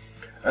 Yes.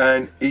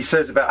 And he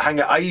says about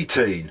Hangar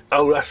 18.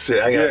 Oh, that's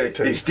it, Hangar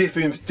 18. It's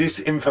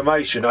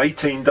disinformation.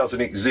 18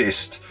 doesn't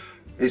exist.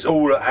 It's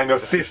all at Hangar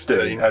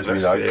 15, as we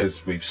know,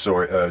 because we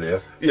saw it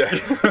earlier. Yeah.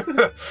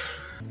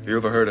 You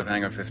ever heard of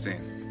Hangar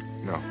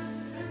 15? No.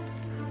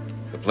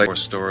 The place where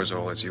stores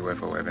all its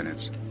UFO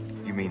evidence.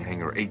 You mean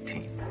Hangar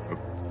 18? Or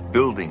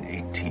Building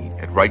 18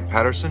 at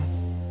Wright-Patterson?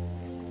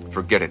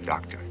 Forget it,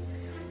 Doctor.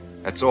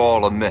 That's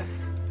all a myth.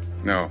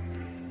 No.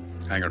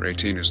 Hangar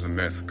 18 is the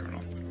myth,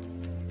 Colonel.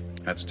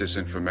 That's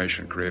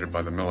disinformation created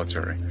by the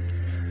military.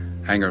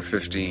 Hangar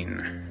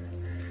 15,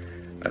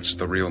 that's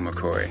the real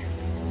McCoy.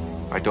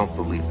 I don't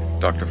believe it.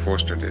 Dr.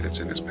 Forster did. It's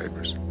in his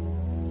papers.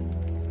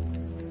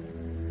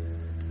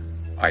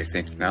 I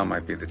think now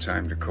might be the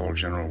time to call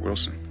General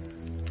Wilson.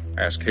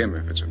 Ask him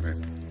if it's a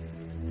myth.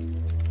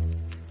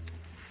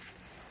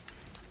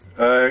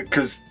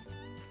 Because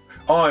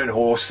Iron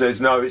Horse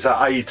says, no, it's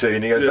at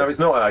 18. He goes, no, it's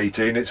not at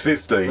 18, it's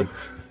 15.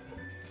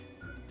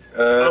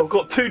 I've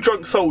got 2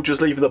 drunk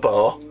soldiers leaving the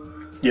bar.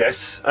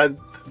 Yes. And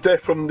they're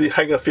from the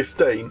Hangar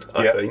 15,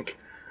 I think.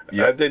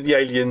 Yeah. And then the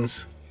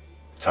aliens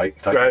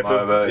take them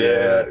over.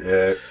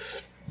 Yeah.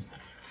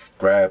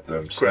 Grab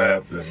them,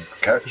 snap them,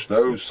 catch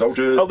those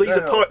soldiers. Oh,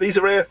 these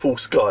are Air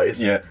Force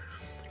guys. Yeah.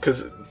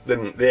 Because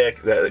then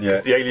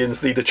the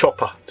aliens need a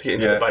chopper to get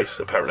into the base,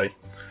 apparently.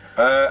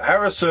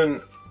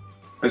 Harrison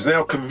is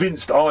now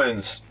convinced Iron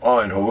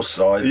Horse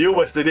side. You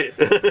almost did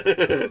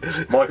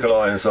it. Michael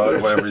Ironside, or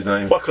whatever his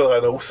name. Michael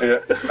Iron Horse. Yeah.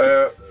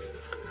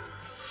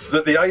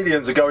 That the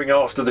aliens are going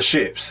after the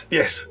ships.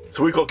 Yes.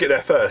 So we've got to get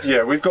there first.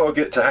 Yeah, we've got to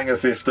get to Hangar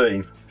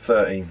 15,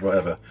 13,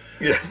 whatever.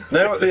 Yeah.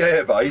 Now at the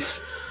airbase,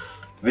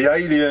 the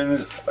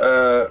aliens,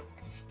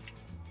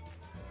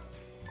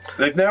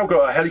 they've now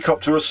got a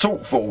helicopter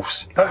assault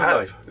force,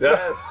 haven't they?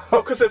 Yeah.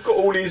 Well, because they've got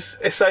all these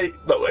SAS,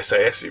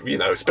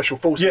 special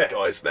forces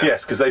guys now.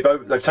 Yes, because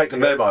they've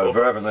taken them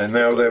over, haven't they?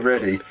 Now they're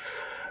ready.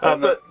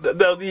 But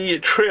the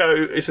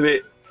trio, isn't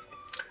it?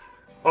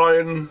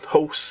 Iron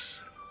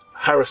Horse,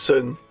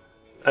 Harrison,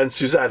 and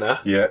Susanna.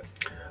 Yeah.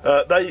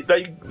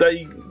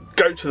 They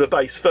go to the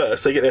base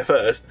first. They get there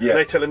first. Yeah. And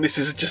they tell them this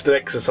is just an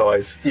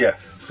exercise. Yeah.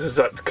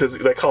 Because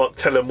they can't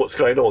tell them what's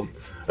going on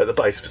at the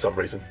base for some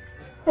reason.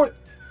 What?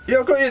 Yeah,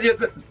 I've got you.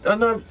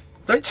 And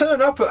they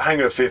turn up at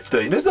Hangar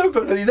 15. There's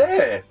nobody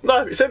there.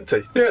 No, it's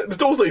empty. Yeah. The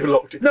door's not even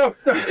locked. No.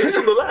 It's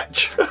on the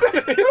latch.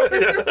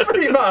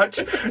 Pretty much.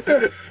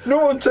 Yeah. No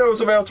one tells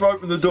them how to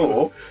open the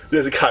door.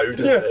 There's a code,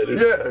 isn't there?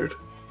 There's a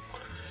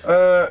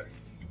code.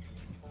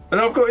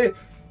 And I've got it.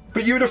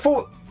 But you would have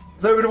thought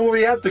they would have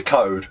already had the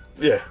code.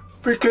 Yeah.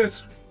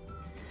 Because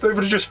they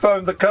would have just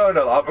phoned the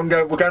colonel up and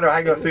go, we're going to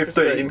Hangar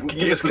 15.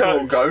 Give us the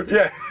the code.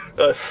 Yeah.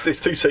 It's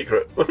too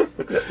secret.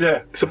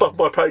 Yeah. It's above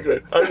my pay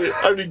grade.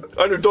 Only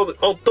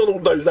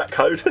Donald knows that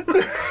code.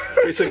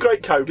 It's a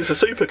great code. It's a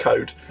super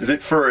code. Is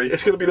it free?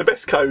 It's going to be the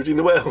best code in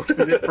the world.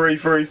 Is it free?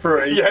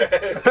 Yeah.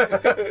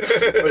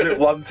 Was it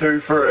 1,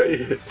 2,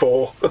 3,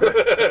 4?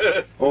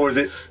 Or is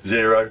it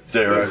 0,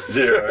 0,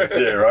 0,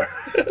 0?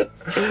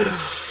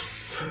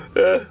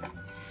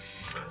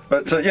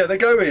 But they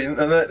go in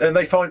and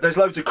they find there's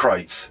loads of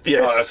crates.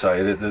 Yes. Like I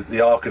say,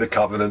 the Ark of the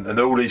Covenant and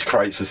all these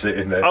crates are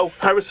sitting there. Oh,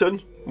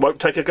 Harrison won't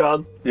take a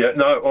gun. Yeah,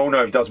 no, oh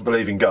no, he doesn't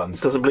believe in guns.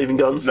 Doesn't believe in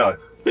guns? No.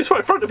 It's right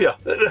in front of you.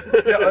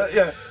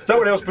 Yeah. No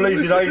one else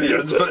believes in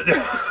aliens, but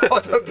I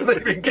don't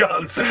believe in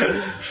guns.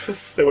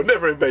 They were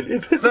never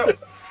invented.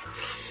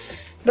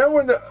 There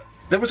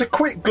was a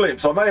quick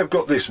glimpse, I may have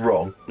got this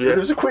wrong, but there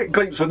was a quick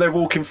glimpse when they're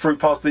walking through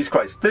past these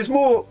crates. There's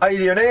more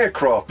alien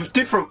aircraft,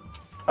 different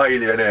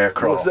alien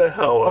aircraft. Was there?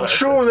 Oh, I'm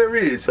sure there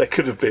is. There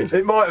could have been.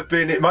 It might have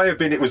been,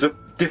 it was a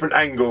different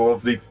angle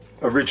of the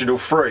original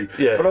 3.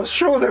 Yeah. But I'm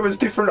sure there was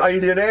different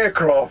alien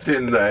aircraft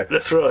in there.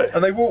 That's right.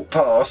 And they walk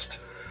past.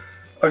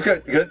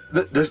 Okay,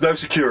 there's no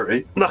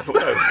security. No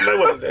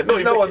one in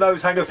there. No one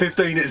knows Hangar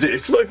 15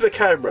 exists. Not even a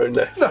camera in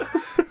there. No.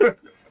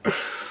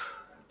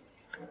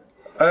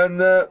 And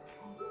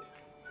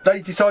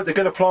they decide they're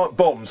going to plant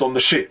bombs on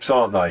the ships,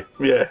 aren't they?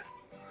 Yeah.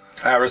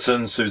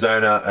 Harrison,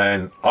 Susanna,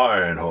 and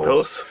Iron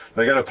Horse.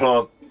 They're going to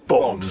plant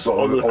bombs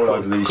all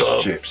over these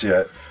ships,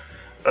 yeah.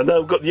 And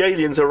they've got the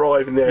aliens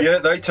arriving there. Yeah,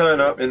 they turn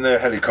up in their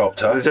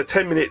helicopter. There's a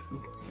 10-minute.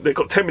 They've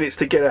got 10 minutes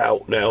to get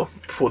out now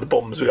before the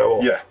bombs will go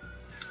off. Yeah.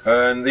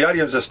 And the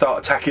aliens will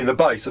start attacking the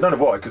base. I don't know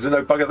why, because there's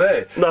no bugger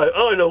there. No,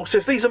 Iron Horse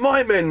says, these are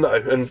my men, though.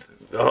 And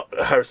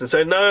Harrison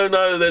saying,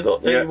 no, they're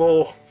not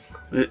anymore.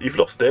 You've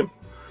lost them.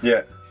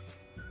 Yeah.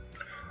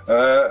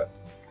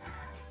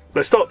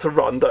 They start to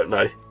run, don't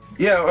they?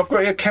 Yeah, I've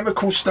got here,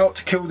 chemicals start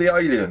to kill the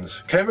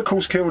aliens.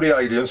 Chemicals kill the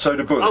aliens, so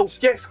do bullets. Oh,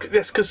 yes,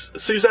 because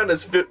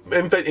Susanna's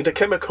invented a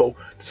chemical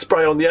to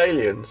spray on the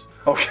aliens.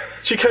 Okay.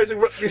 She carries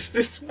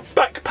this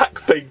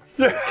backpack thing,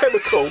 this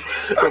chemical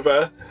with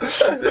her.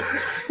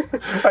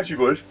 As you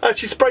would. And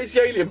she sprays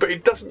the alien, but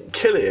it doesn't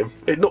kill him.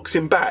 It knocks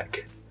him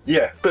back.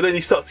 Yeah. But then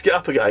he starts to get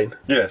up again.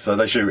 Yeah, so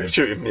they shoot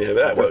him. Yeah,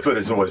 that works.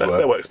 Bullets always work.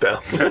 That works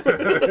better.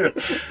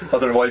 I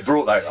don't know why he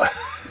brought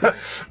that.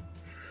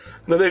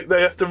 No,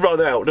 they have to run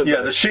out, don't they?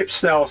 Yeah, the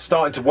ship's now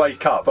starting to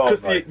wake up,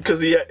 aren't they? Because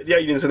the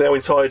aliens are now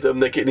inside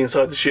them, they're getting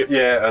inside the ship.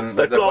 Yeah, and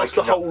they blast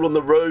the hole on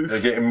the roof. They're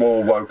getting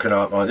more woken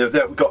up.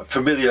 They've got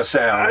familiar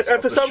sounds.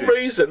 And for some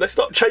reason, they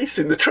start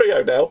chasing the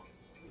trio now.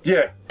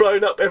 Yeah.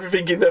 Blowing up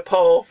everything in their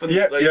path. And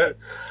yeah.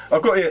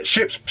 I've got here,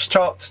 ships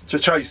start to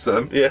chase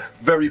them. Yeah.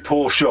 Very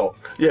poor shot.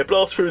 Yeah,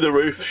 blast through the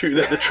roof, shooting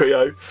at the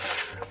trio.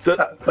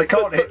 They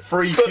can't hit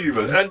 3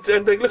 humans. And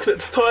they're looking at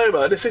the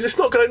timer and it says, it's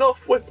not going off.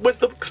 Where's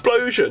the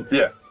explosion?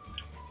 Yeah.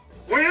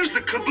 Where's the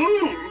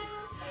kaboom?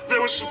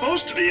 There was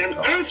supposed to be an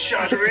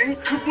earth-shattering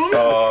kaboom.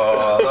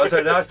 Oh,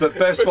 that's the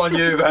best one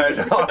you've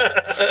had.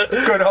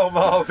 Good old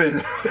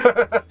Marvin.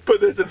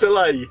 But there's a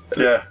delay.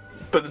 Yeah.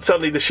 but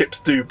suddenly the ships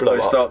do blow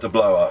up. They start to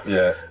blow up,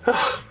 yeah.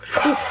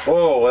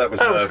 Oh, that was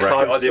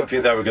nerve-wracking. I didn't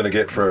think they were going to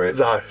get through it.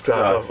 No.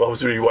 I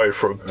was really worried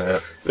for them. Yeah.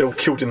 They were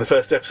killed in the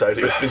first episode.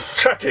 It was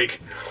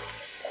tragic.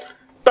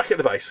 Back at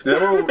the base.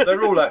 They're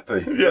all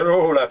happy. Yeah. They're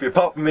all happy,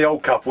 apart from the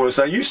old couple who are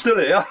saying, "You still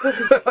here?"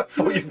 I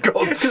thought you'd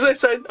gone. Because they're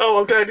saying, "Oh,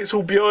 I'm glad it's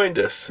all behind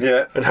us."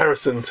 Yeah. And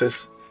Harrison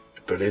says,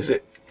 "But is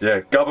it?" Yeah.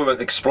 Government,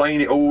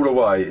 explain it all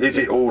away. Is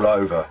it all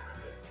over?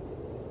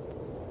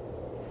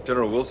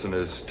 General Wilson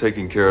is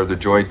taking care of the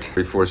Joint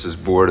Forces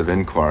Board of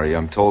Inquiry.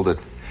 I'm told that,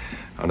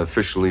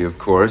 unofficially, of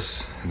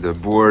course, the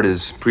board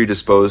is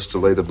predisposed to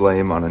lay the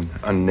blame on an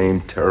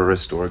unnamed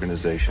terrorist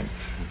organization.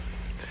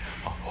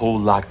 A whole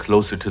lot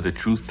closer to the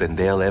truth than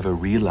they'll ever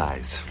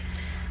realize.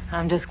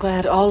 I'm just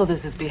glad all of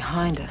this is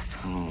behind us.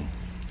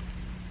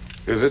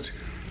 Is it?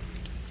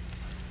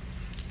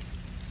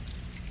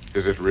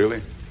 Is it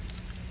really?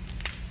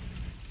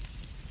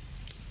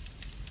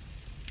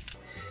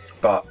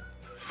 But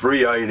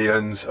 3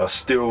 aliens are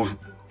still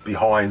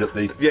behind at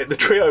the... Yeah, the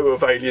trio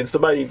of aliens, the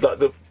main, like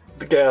the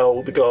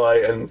girl, the guy,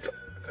 and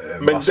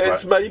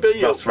Mendez,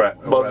 maybe? Muskrat.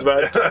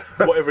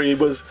 Whatever he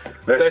was.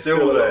 They're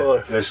still there.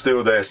 alive. They're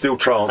still there, still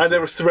tranced. And they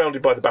were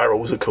surrounded by the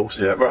barrels, of course.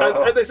 Yeah,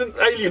 right. And there's an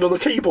alien on the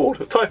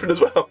keyboard, typing as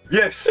well.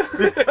 Yes.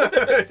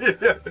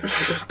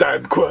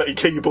 Damn QWERTY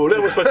keyboard,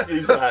 how was supposed to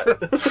use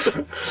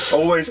that?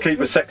 Always keep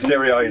a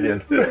secondary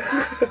alien.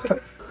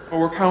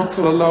 Our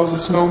council allows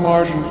us no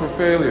margin for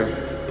failure.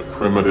 The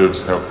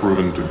primitives have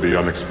proven to be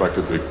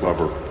unexpectedly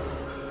clever.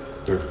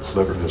 Their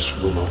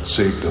cleverness will not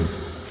save them.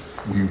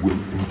 We will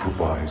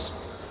improvise.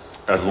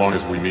 As long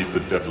as we meet the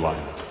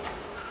deadline.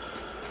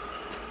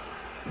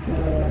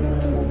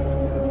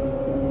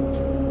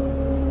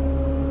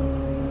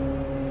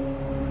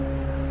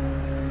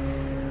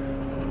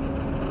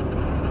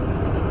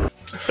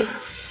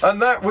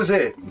 And that was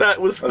it. That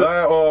was the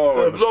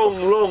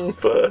long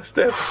first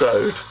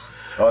episode.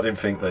 I didn't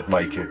think they'd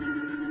make it.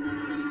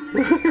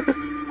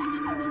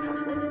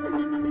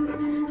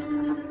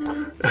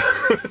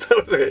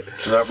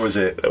 That was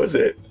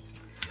it.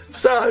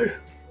 So,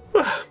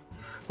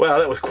 well,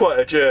 that was quite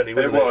a journey,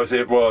 wasn't it?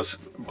 It was.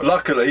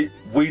 Luckily,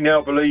 we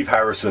now believe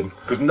Harrison,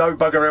 because no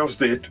bugger else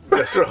did.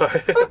 That's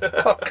right.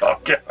 I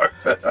can't get over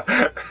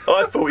that.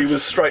 I thought he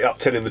was straight up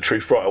telling the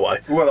truth right away.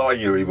 Well, I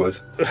knew he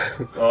was.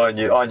 I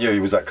knew he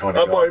was that kind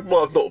of guy. I might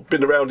have not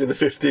been around in the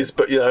 50s,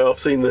 but, I've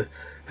seen the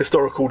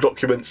historical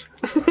documents.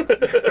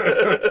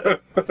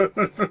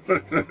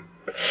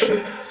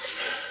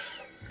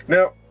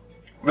 Now,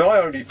 my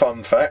only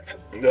fun fact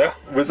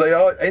was they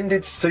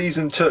ended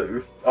season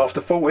 2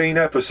 after 14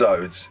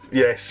 episodes.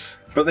 Yes.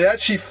 But they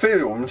actually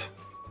filmed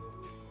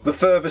the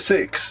further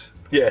 6.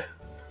 Yeah.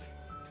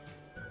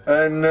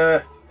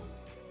 And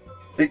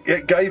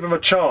it gave them a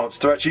chance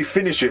to actually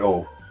finish it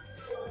all.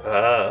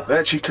 They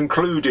actually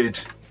concluded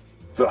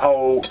the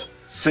whole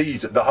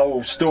season, the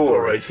whole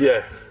story.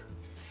 Yeah.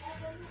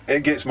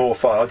 It gets more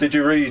fun. Did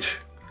you read?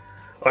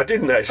 I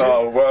didn't actually.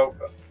 Oh, well,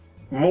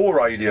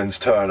 more aliens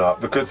turn up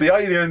because the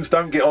aliens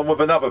don't get on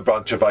with another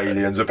bunch of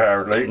aliens,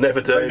 apparently.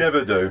 Never do. They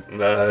never do.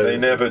 No. They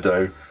never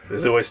do.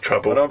 There's always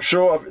trouble. And I'm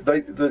sure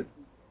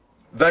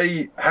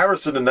they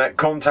Harrison and that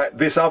contact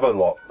this other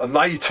lot and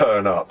they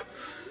turn up.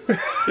 And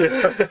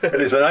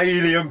it's an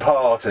alien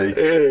party. It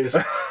is.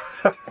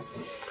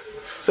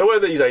 So where are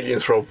these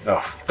aliens from?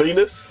 Oh.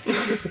 Venus?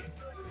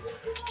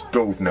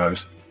 God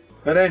knows.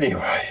 And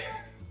anyway.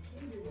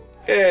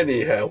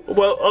 Anyhow.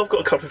 Well, I've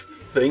got a couple of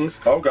things.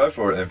 I'll go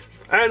for it then.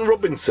 Anne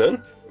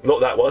Robinson,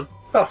 not that one.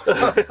 Oh,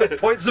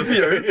 points of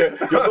view.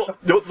 You're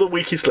not the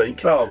weakest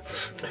link. Oh.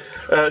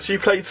 She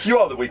played... You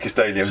are the weakest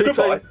alien.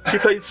 Goodbye. She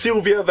played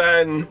Sylvia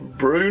Van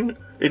Bruin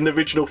in the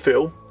original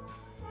film.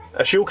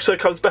 She also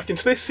comes back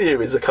into this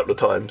series a couple of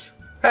times.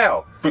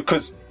 How?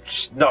 Because...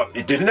 No,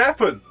 it didn't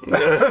happen.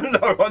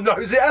 No one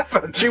knows it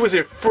happened. She was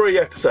in 3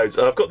 episodes,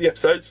 and I've got the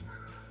episodes.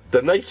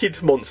 The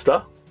Naked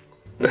Monster.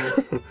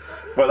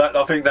 Well,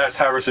 I think that's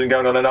Harrison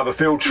going on another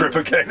field trip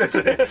again,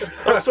 isn't it?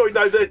 Oh, sorry,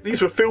 no,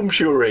 these were films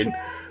she were in.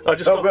 I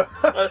just loved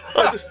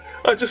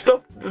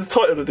the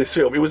title of this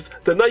film. It was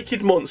The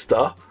Naked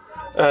Monster,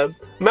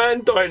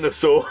 Man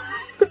Dinosaur.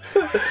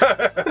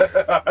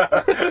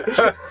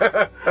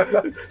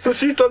 So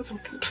she's done some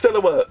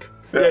stellar work.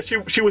 Yeah,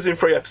 she was in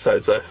 3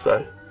 episodes though.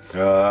 So.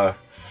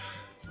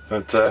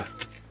 But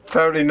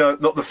apparently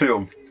not the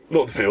film.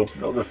 Not the film.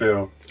 Not the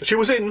film. She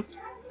was in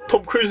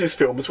Tom Cruise's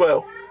film as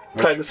well,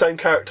 playing the same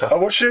character. Oh,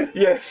 was she?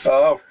 Yes.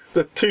 Oh.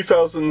 The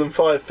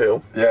 2005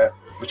 film. Yeah,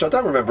 which I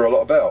don't remember a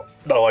lot about.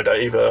 No, I don't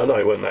either. I know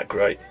it wasn't that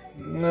great.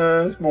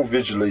 No, it's more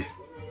visually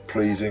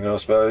pleasing, I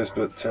suppose.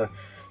 But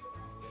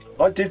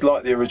I did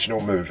like the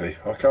original movie.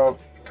 I can't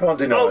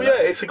deny. Oh that.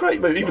 yeah, it's a great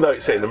movie, even though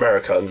it's set in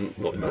America and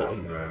not in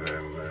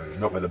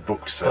not with the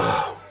books.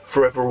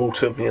 Forever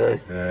Autumn,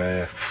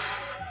 Yeah.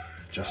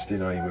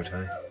 Justin Hayward,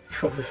 hey?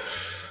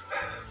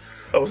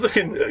 I was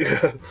looking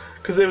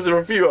because there was a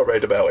review I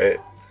read about it.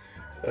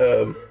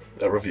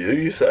 A review,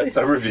 you say?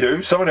 A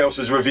review? Someone else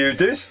has reviewed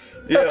this?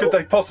 Yeah. How could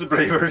they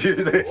possibly review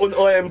this? On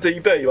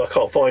IMDb, I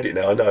can't find it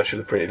now. I know I should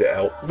have printed it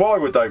out. Why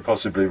would they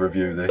possibly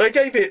review this? They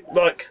gave it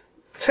like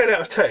 10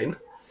 out of 10.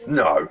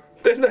 No.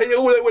 Then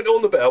all they went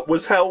on about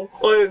was how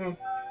Iron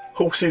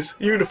Horse's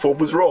uniform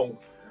was wrong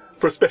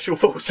for Special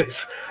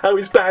Forces. How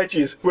his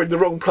badges were in the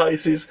wrong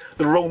places,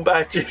 the wrong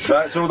badges.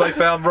 That's all they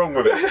found wrong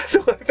with it? That's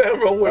all they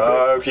found wrong with it.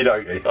 Okie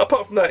dokie.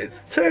 Apart from that, it's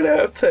 10 out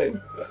of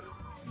 10.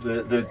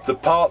 The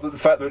part that the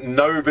fact that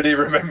nobody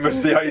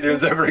remembers the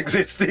aliens ever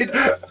existed.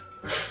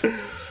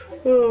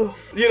 Oh,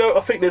 you know,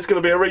 I think there's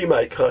going to be a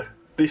remake though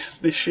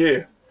this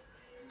year.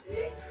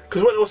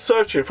 Because when I was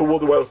searching for War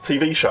of the Worlds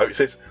TV show, it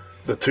says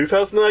the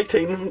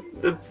 2018.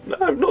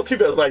 No, not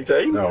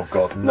 2018. Oh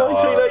God, no.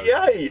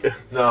 1988.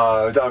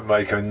 No, don't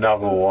make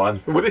another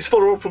one. Will this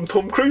follow on from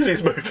Tom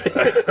Cruise's movie?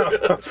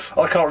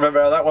 I can't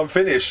remember how that one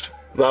finished.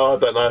 No, I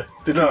don't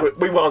know.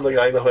 We won the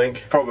game, I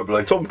think.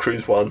 Probably. Tom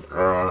Cruise won.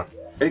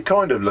 It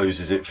kind of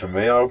loses it for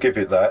me. I'll give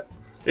it that.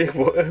 It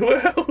was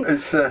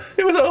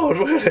hard,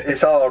 wasn't it?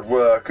 It's hard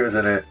work,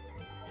 isn't it?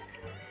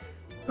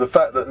 The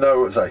fact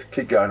that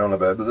keep going on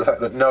about it, but the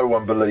fact that no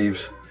one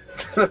believes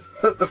that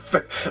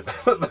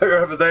they were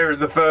ever there in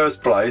the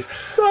first place.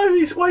 No,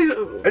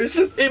 it's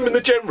just him and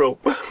the general.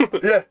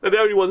 Yeah. They're the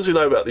only ones who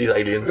know about these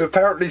aliens.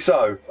 Apparently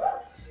so.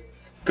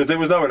 Because there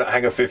was no one at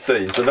Hangar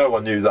 15, so no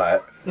one knew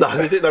that. No,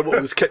 they didn't know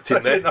what was kept in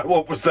there. They didn't know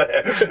what was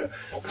there.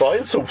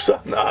 Flying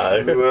saucer? No.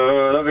 I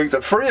don't think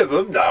so. 3 of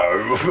them?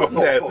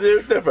 No.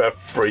 They'd never have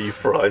 3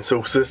 flying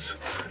saucers.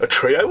 A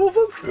trio of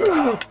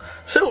them?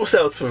 Still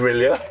sounds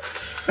familiar.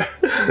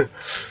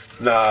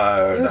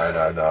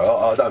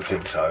 No. I don't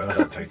think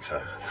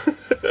so.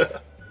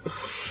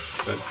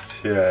 But,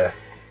 yeah.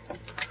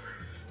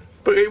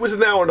 But it was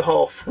an hour and a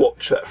half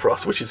watch that for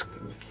us, which is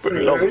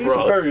pretty long for us. It's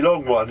a very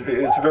long one.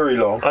 It's very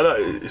long. I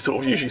know, it's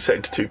sort of usually set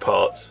into 2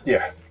 parts.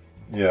 Yeah.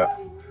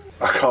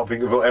 I can't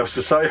think of what else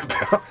to say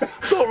about it.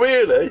 Not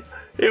really.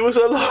 It was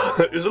a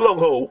long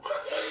haul.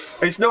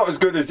 It's not as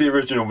good as the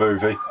original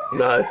movie.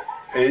 No.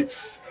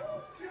 It's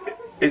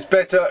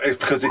better. It's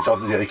because it's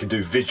obviously they can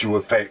do visual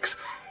effects.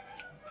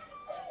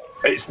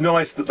 It's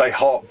nice that they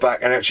hark back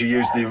and actually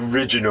use the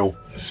original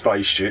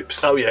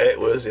spaceships. Oh yeah, it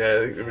was, yeah.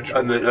 The original.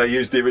 And they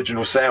used the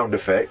original sound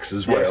effects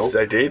as well. Yes,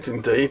 they did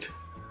indeed.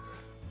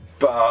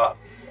 But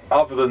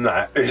other than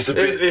that, it's a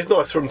bit. It's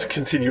nice for them to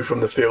continue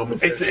from the film.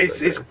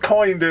 It's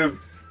kind of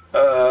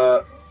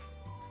the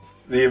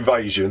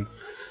Invasion.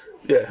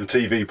 Yeah. The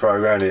TV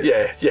program.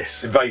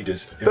 Yes.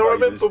 Invaders. Now, I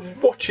remember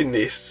watching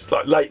this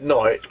like late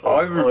night. I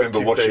remember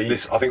watching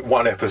this. I think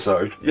one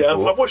episode. Yeah,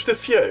 I've watched a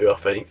few. I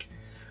think.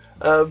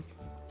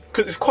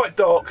 Because it's quite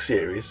dark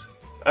series,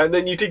 and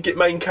then you did get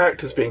main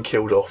characters being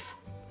killed off.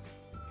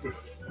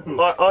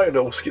 Iron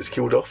Horse gets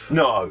killed off.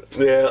 No.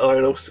 Yeah,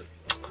 Iron Horse.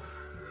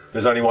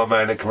 There's only one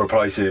man that can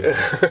replace him.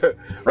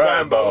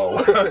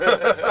 Rambo.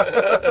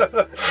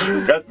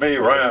 Get me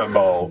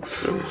Rambo.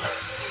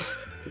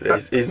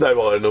 He's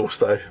no Iron Horse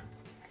though.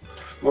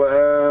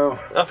 Well,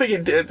 I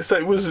think it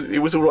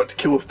was all right to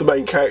kill off the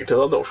main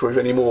character. I'm not sure if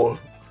any more.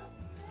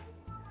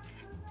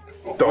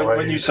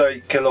 When you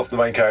say kill off the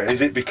main character,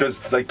 is it because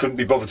they couldn't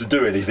be bothered to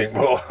do anything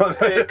more?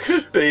 It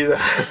could be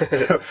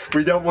that.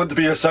 We don't want to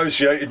be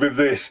associated with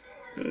this.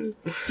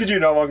 Did you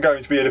know I'm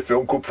going to be in a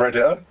film called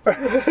Predator?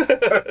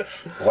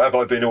 Or have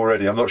I been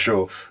already? I'm not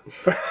sure.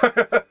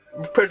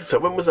 Predator,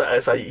 when was that?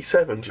 It's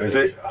 87. Is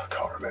it? I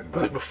can't remember.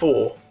 Was it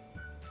before?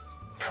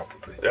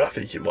 Probably. Yeah, I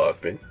think it might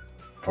have been.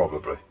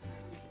 Probably.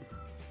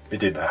 It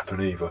didn't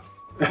happen either.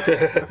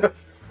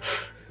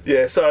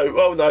 Yeah,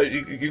 so, no,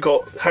 you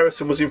got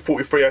Harrison was in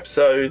 43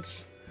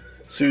 episodes,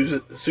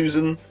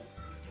 Susan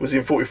was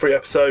in 43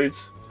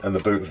 episodes. And the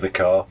boot of the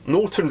car.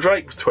 Norton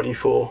Drake was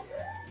 24.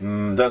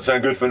 Don't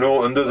sound good for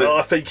Norton, does it?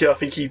 I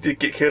think he did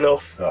get killed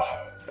off.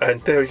 Oh.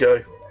 And there we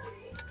go.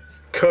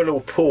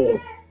 Colonel Paul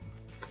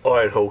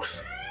Iron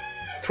Horse,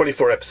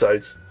 24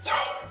 episodes.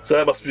 So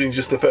that must have been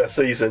just the first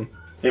season.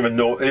 Him and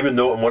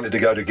Norton wanted to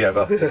go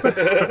together.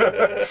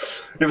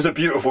 It was a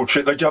beautiful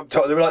trip. They jumped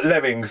off. They were like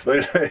lemmings.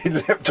 They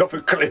leapt off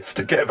a cliff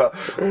together.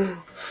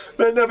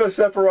 They never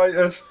separate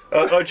us.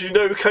 Do you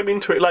know who came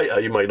into it later?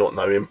 You may not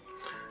know him.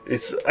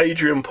 It's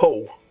Adrian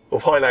Paul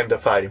of Highlander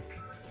fame.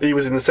 He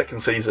was in the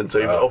 2nd season,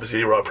 so obviously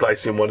he right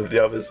place in one of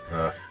the others.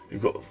 Who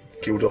got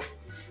killed off.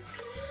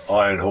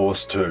 Iron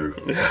Horse 2.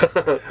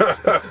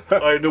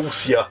 Iron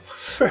Horse, yeah.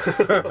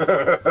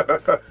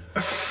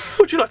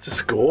 Would you like to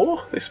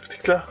score this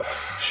particular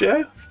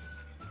show?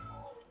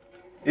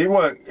 It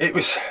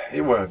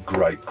weren't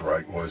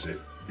great, was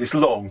it? It's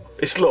long.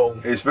 It's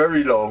long. It's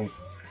very long.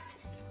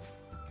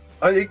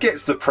 It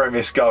gets the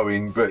premise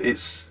going, but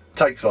it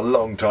takes a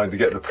long time to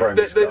get the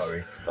premise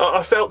going.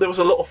 I felt there was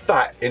a lot of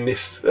fat in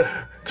this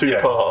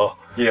two-parter.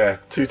 Yeah.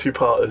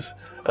 Two-parters.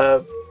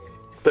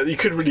 That you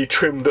could really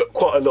trim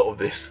quite a lot of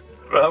this.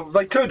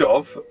 They could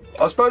have.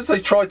 I suppose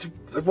they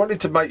wanted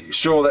to make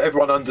sure that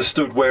everyone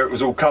understood where it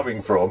was all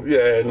coming from.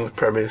 Yeah, and the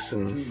premise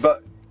and.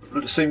 But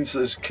it seems,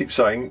 as I keep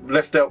saying,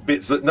 left out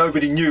bits that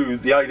nobody knew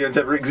the aliens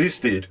ever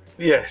existed.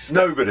 Yes.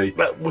 Nobody.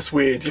 That was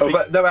weird. No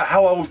matter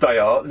how old they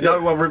are,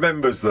 no one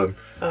remembers them.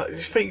 You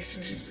think.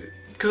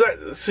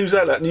 Because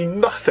Susanna knew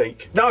nothing.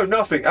 No,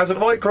 nothing. As a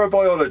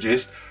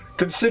microbiologist,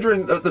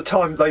 considering at the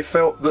time they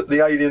felt that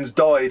the aliens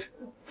died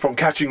from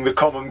catching the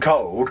common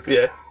cold,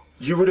 yeah,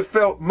 you would have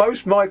felt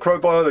most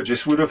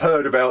microbiologists would have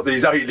heard about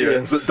these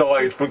aliens that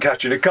died from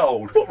catching a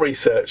cold. What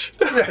research?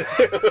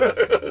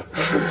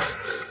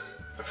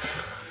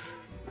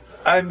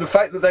 And the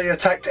fact that they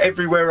attacked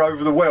everywhere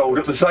over the world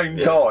at the same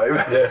time.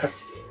 Yeah.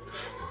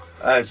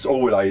 As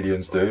all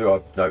aliens do,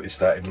 I've noticed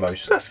that in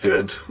most That's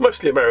films. good.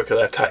 Mostly America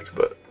they attack,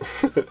 but...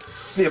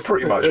 Yeah,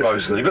 pretty much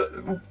mostly. But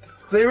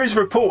there is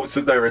reports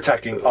that they're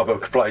attacking other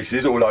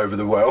places all over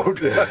the world.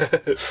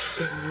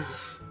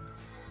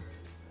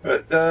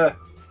 But,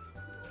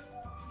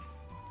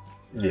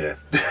 yeah.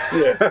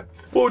 Yeah.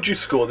 What would you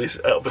score this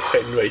out of a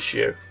 10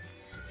 ratio?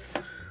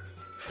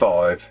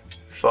 5.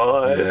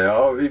 5?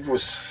 Yeah, it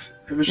was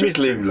just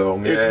middling. too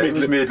long. Yeah, it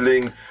was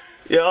middling.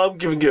 Yeah, I'm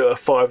giving it a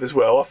 5 as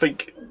well. I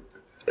think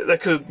they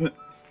could have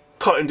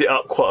tightened it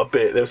up quite a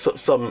bit. There was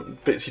some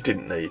bits you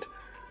didn't need.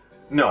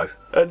 No.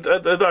 And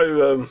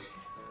although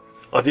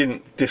I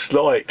didn't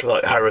dislike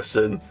like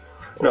Harrison,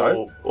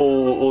 or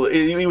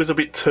he was a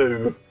bit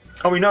too.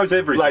 Oh, he knows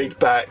everything. Laid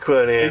back,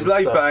 wasn't he? He's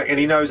laid back, and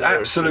he knows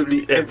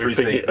absolutely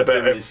everything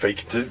about everything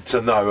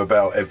to know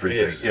about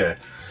everything. Yes.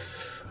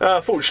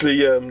 Yeah.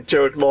 Fortunately,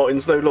 Gerard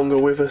Martin's no longer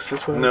with us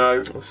as well.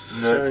 No.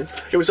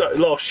 It was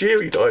last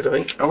year he died, I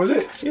think. Oh, was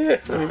it? Yeah,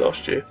 only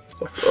last year.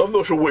 I'm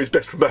not sure what he's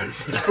best remembered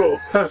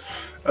for.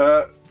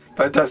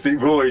 Fantastic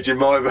Voyage in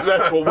my.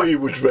 That's what we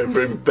would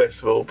remember him best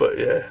for, but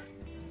yeah.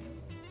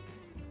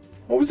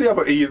 What was the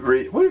other?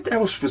 What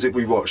else was it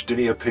we watched? And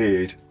he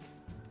appeared.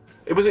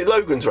 Was it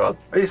Logan's Run?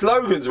 It's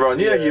Logan's Run.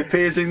 Yeah, he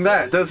appears in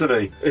that, doesn't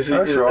he? That's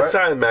right. A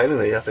Sandman,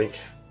 isn't he? I think.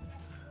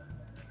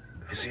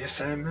 Is he a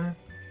Sandman?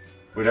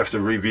 We'd have to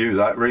re-review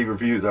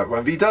that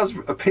one. But he does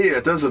appear,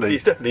 doesn't he?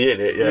 He's definitely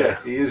in it. Yeah. Yeah,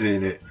 he is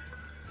in it.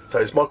 So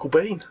it's Michael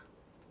Biehn.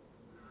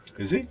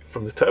 Is he?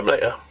 From the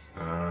Terminator.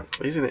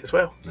 He's in it as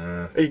well.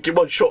 You get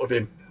one shot of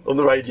him on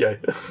the radio.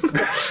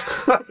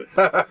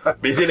 But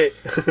he's in it.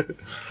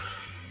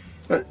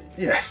 But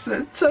yes,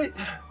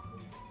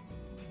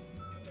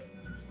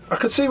 I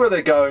can see where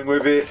they're going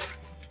with it,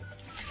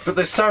 but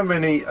there's so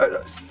many.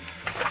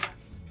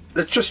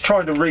 They're just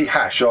trying to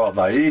rehash, aren't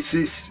they? It's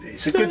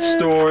a good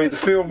story. The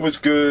film was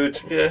good.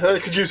 Yeah,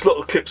 they could use a lot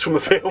of clips from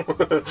the film,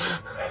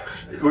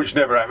 which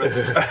never happened.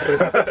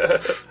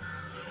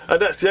 And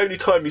that's the only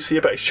time you see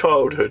about his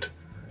childhood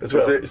as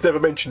well. It's never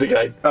mentioned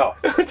again. Oh.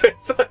 I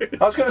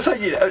was going to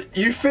say,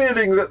 you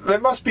feeling that there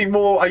must be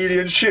more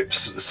alien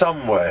ships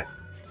somewhere?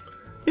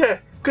 Yeah,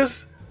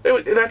 because they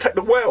attacked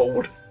the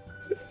world.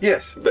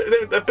 Yes. But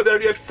they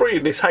only had 3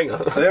 in this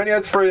hangar. They only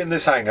had 3 in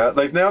this hangar.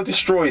 They've now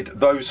destroyed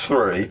those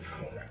 3.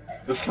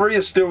 The 3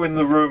 are still in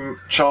the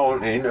room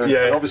chanting and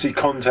obviously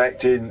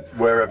contacting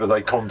wherever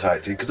they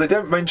contacted, because they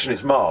don't mention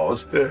it's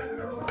Mars. Yeah.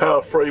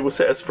 Power 3 will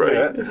set us free.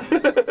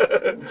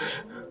 Yeah.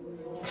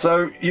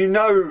 So you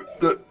know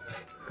that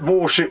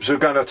more ships are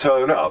going to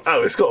turn up.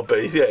 Oh, it's got to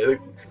be, yeah.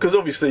 Because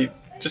obviously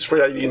just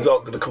 3 aliens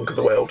aren't going to conquer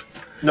the world.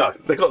 No.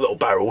 They've got little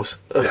barrels.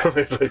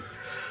 Yeah.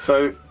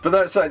 So,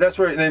 but that's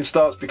where it then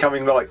starts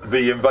becoming like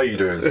the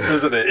Invaders,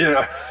 isn't it? You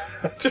know.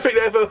 Do you think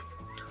they're ever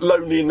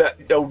lonely in that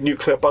old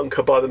nuclear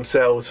bunker by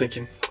themselves,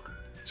 thinking,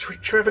 should we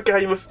have a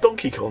game of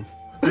Donkey Kong?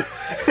 You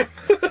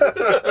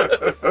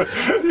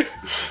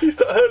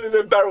start hurling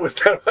them barrels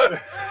down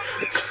us.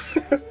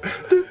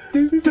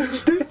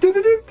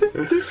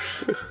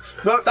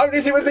 No, don't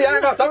hit him with the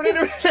hammer! Don't hit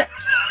him with the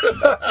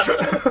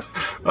hammer!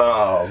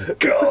 Oh,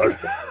 God.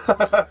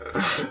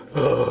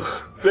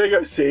 There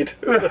goes Sid.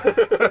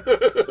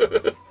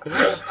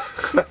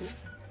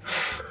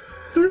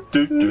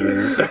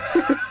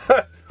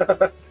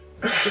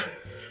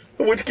 I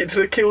want to get to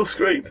the kill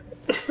screen.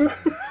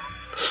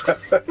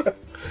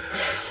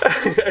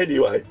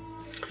 Anyway,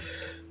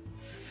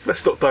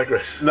 let's not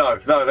digress. No,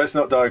 let's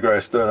not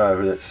digress. No,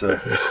 let's.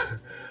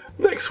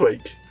 Next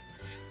week.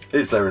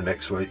 Is there a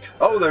next week?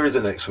 Oh, there is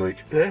a next week.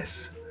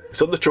 Yes.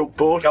 It's on the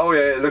chalkboard. Oh,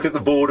 yeah, look at the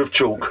board of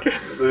chalk.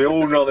 The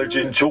all-knowledge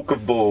in chalk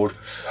of board.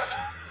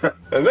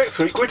 And next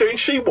week we're doing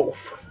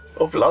She-Wolf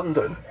of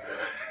London.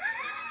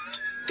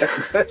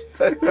 It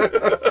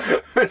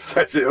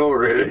says it all,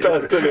 really. It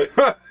does, doesn't it?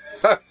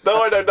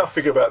 No, I know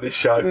nothing about this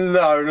show.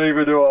 No,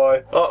 neither do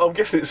I. I'm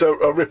guessing it's a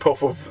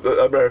rip-off of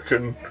the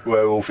American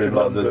Werewolf in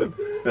London.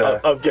 Yeah.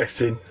 I'm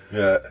guessing.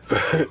 Yeah.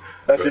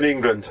 That's in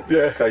England,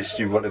 yeah. In case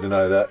you wanted to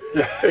know that.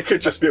 It could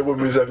just be a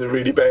woman who's having a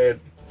really bad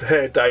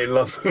hair day in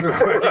London.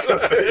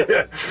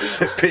 Yeah.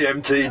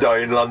 PMT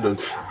day in London.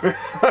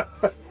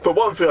 But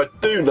one thing I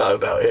do know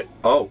about it,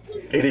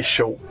 it is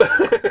short.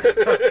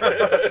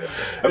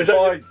 And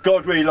by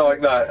God, we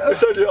like that.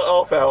 It's only like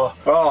half hour.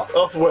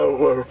 Half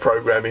hour of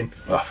programming.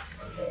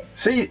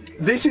 See,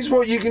 this is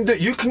what you can do.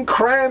 You can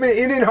cram it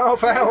in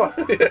half hour.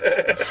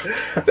 Yeah.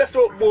 That's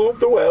what War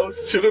of the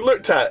Worlds should have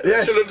looked at.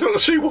 Yes. Should have done a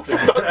She-Wolf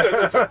of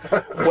London.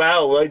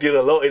 Wow, they did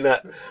a lot in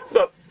that.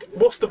 But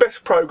what's the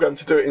best programme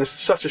to do it in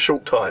such a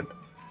short time?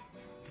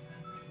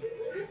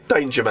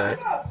 Danger Man.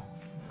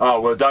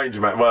 Oh, well,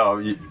 Danger Man, well,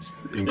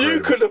 incredible.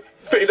 You could have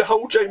fitted a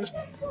whole James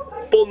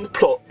Bond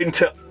plot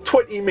into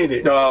 20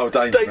 minutes. Oh,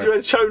 Danger Man.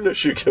 Man shown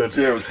us you could.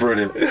 Yeah, it was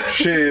brilliant.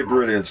 Sheer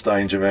brilliance,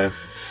 Danger Man.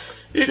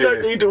 You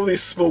don't need all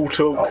this small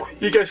talk.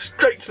 You go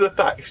straight to the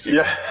facts.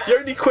 You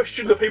only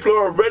question the people who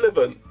are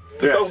relevant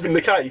to solving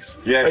the case.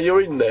 Yes. And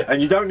you're in there.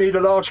 And you don't need a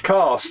large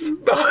cast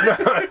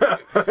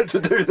to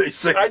do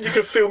these things. And you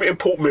can film it in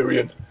Port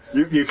Miriam.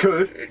 You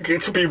could.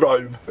 It could be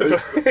Rome.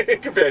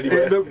 It could be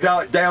anywhere. Look,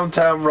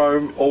 downtown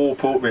Rome or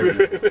Port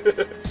Miriam.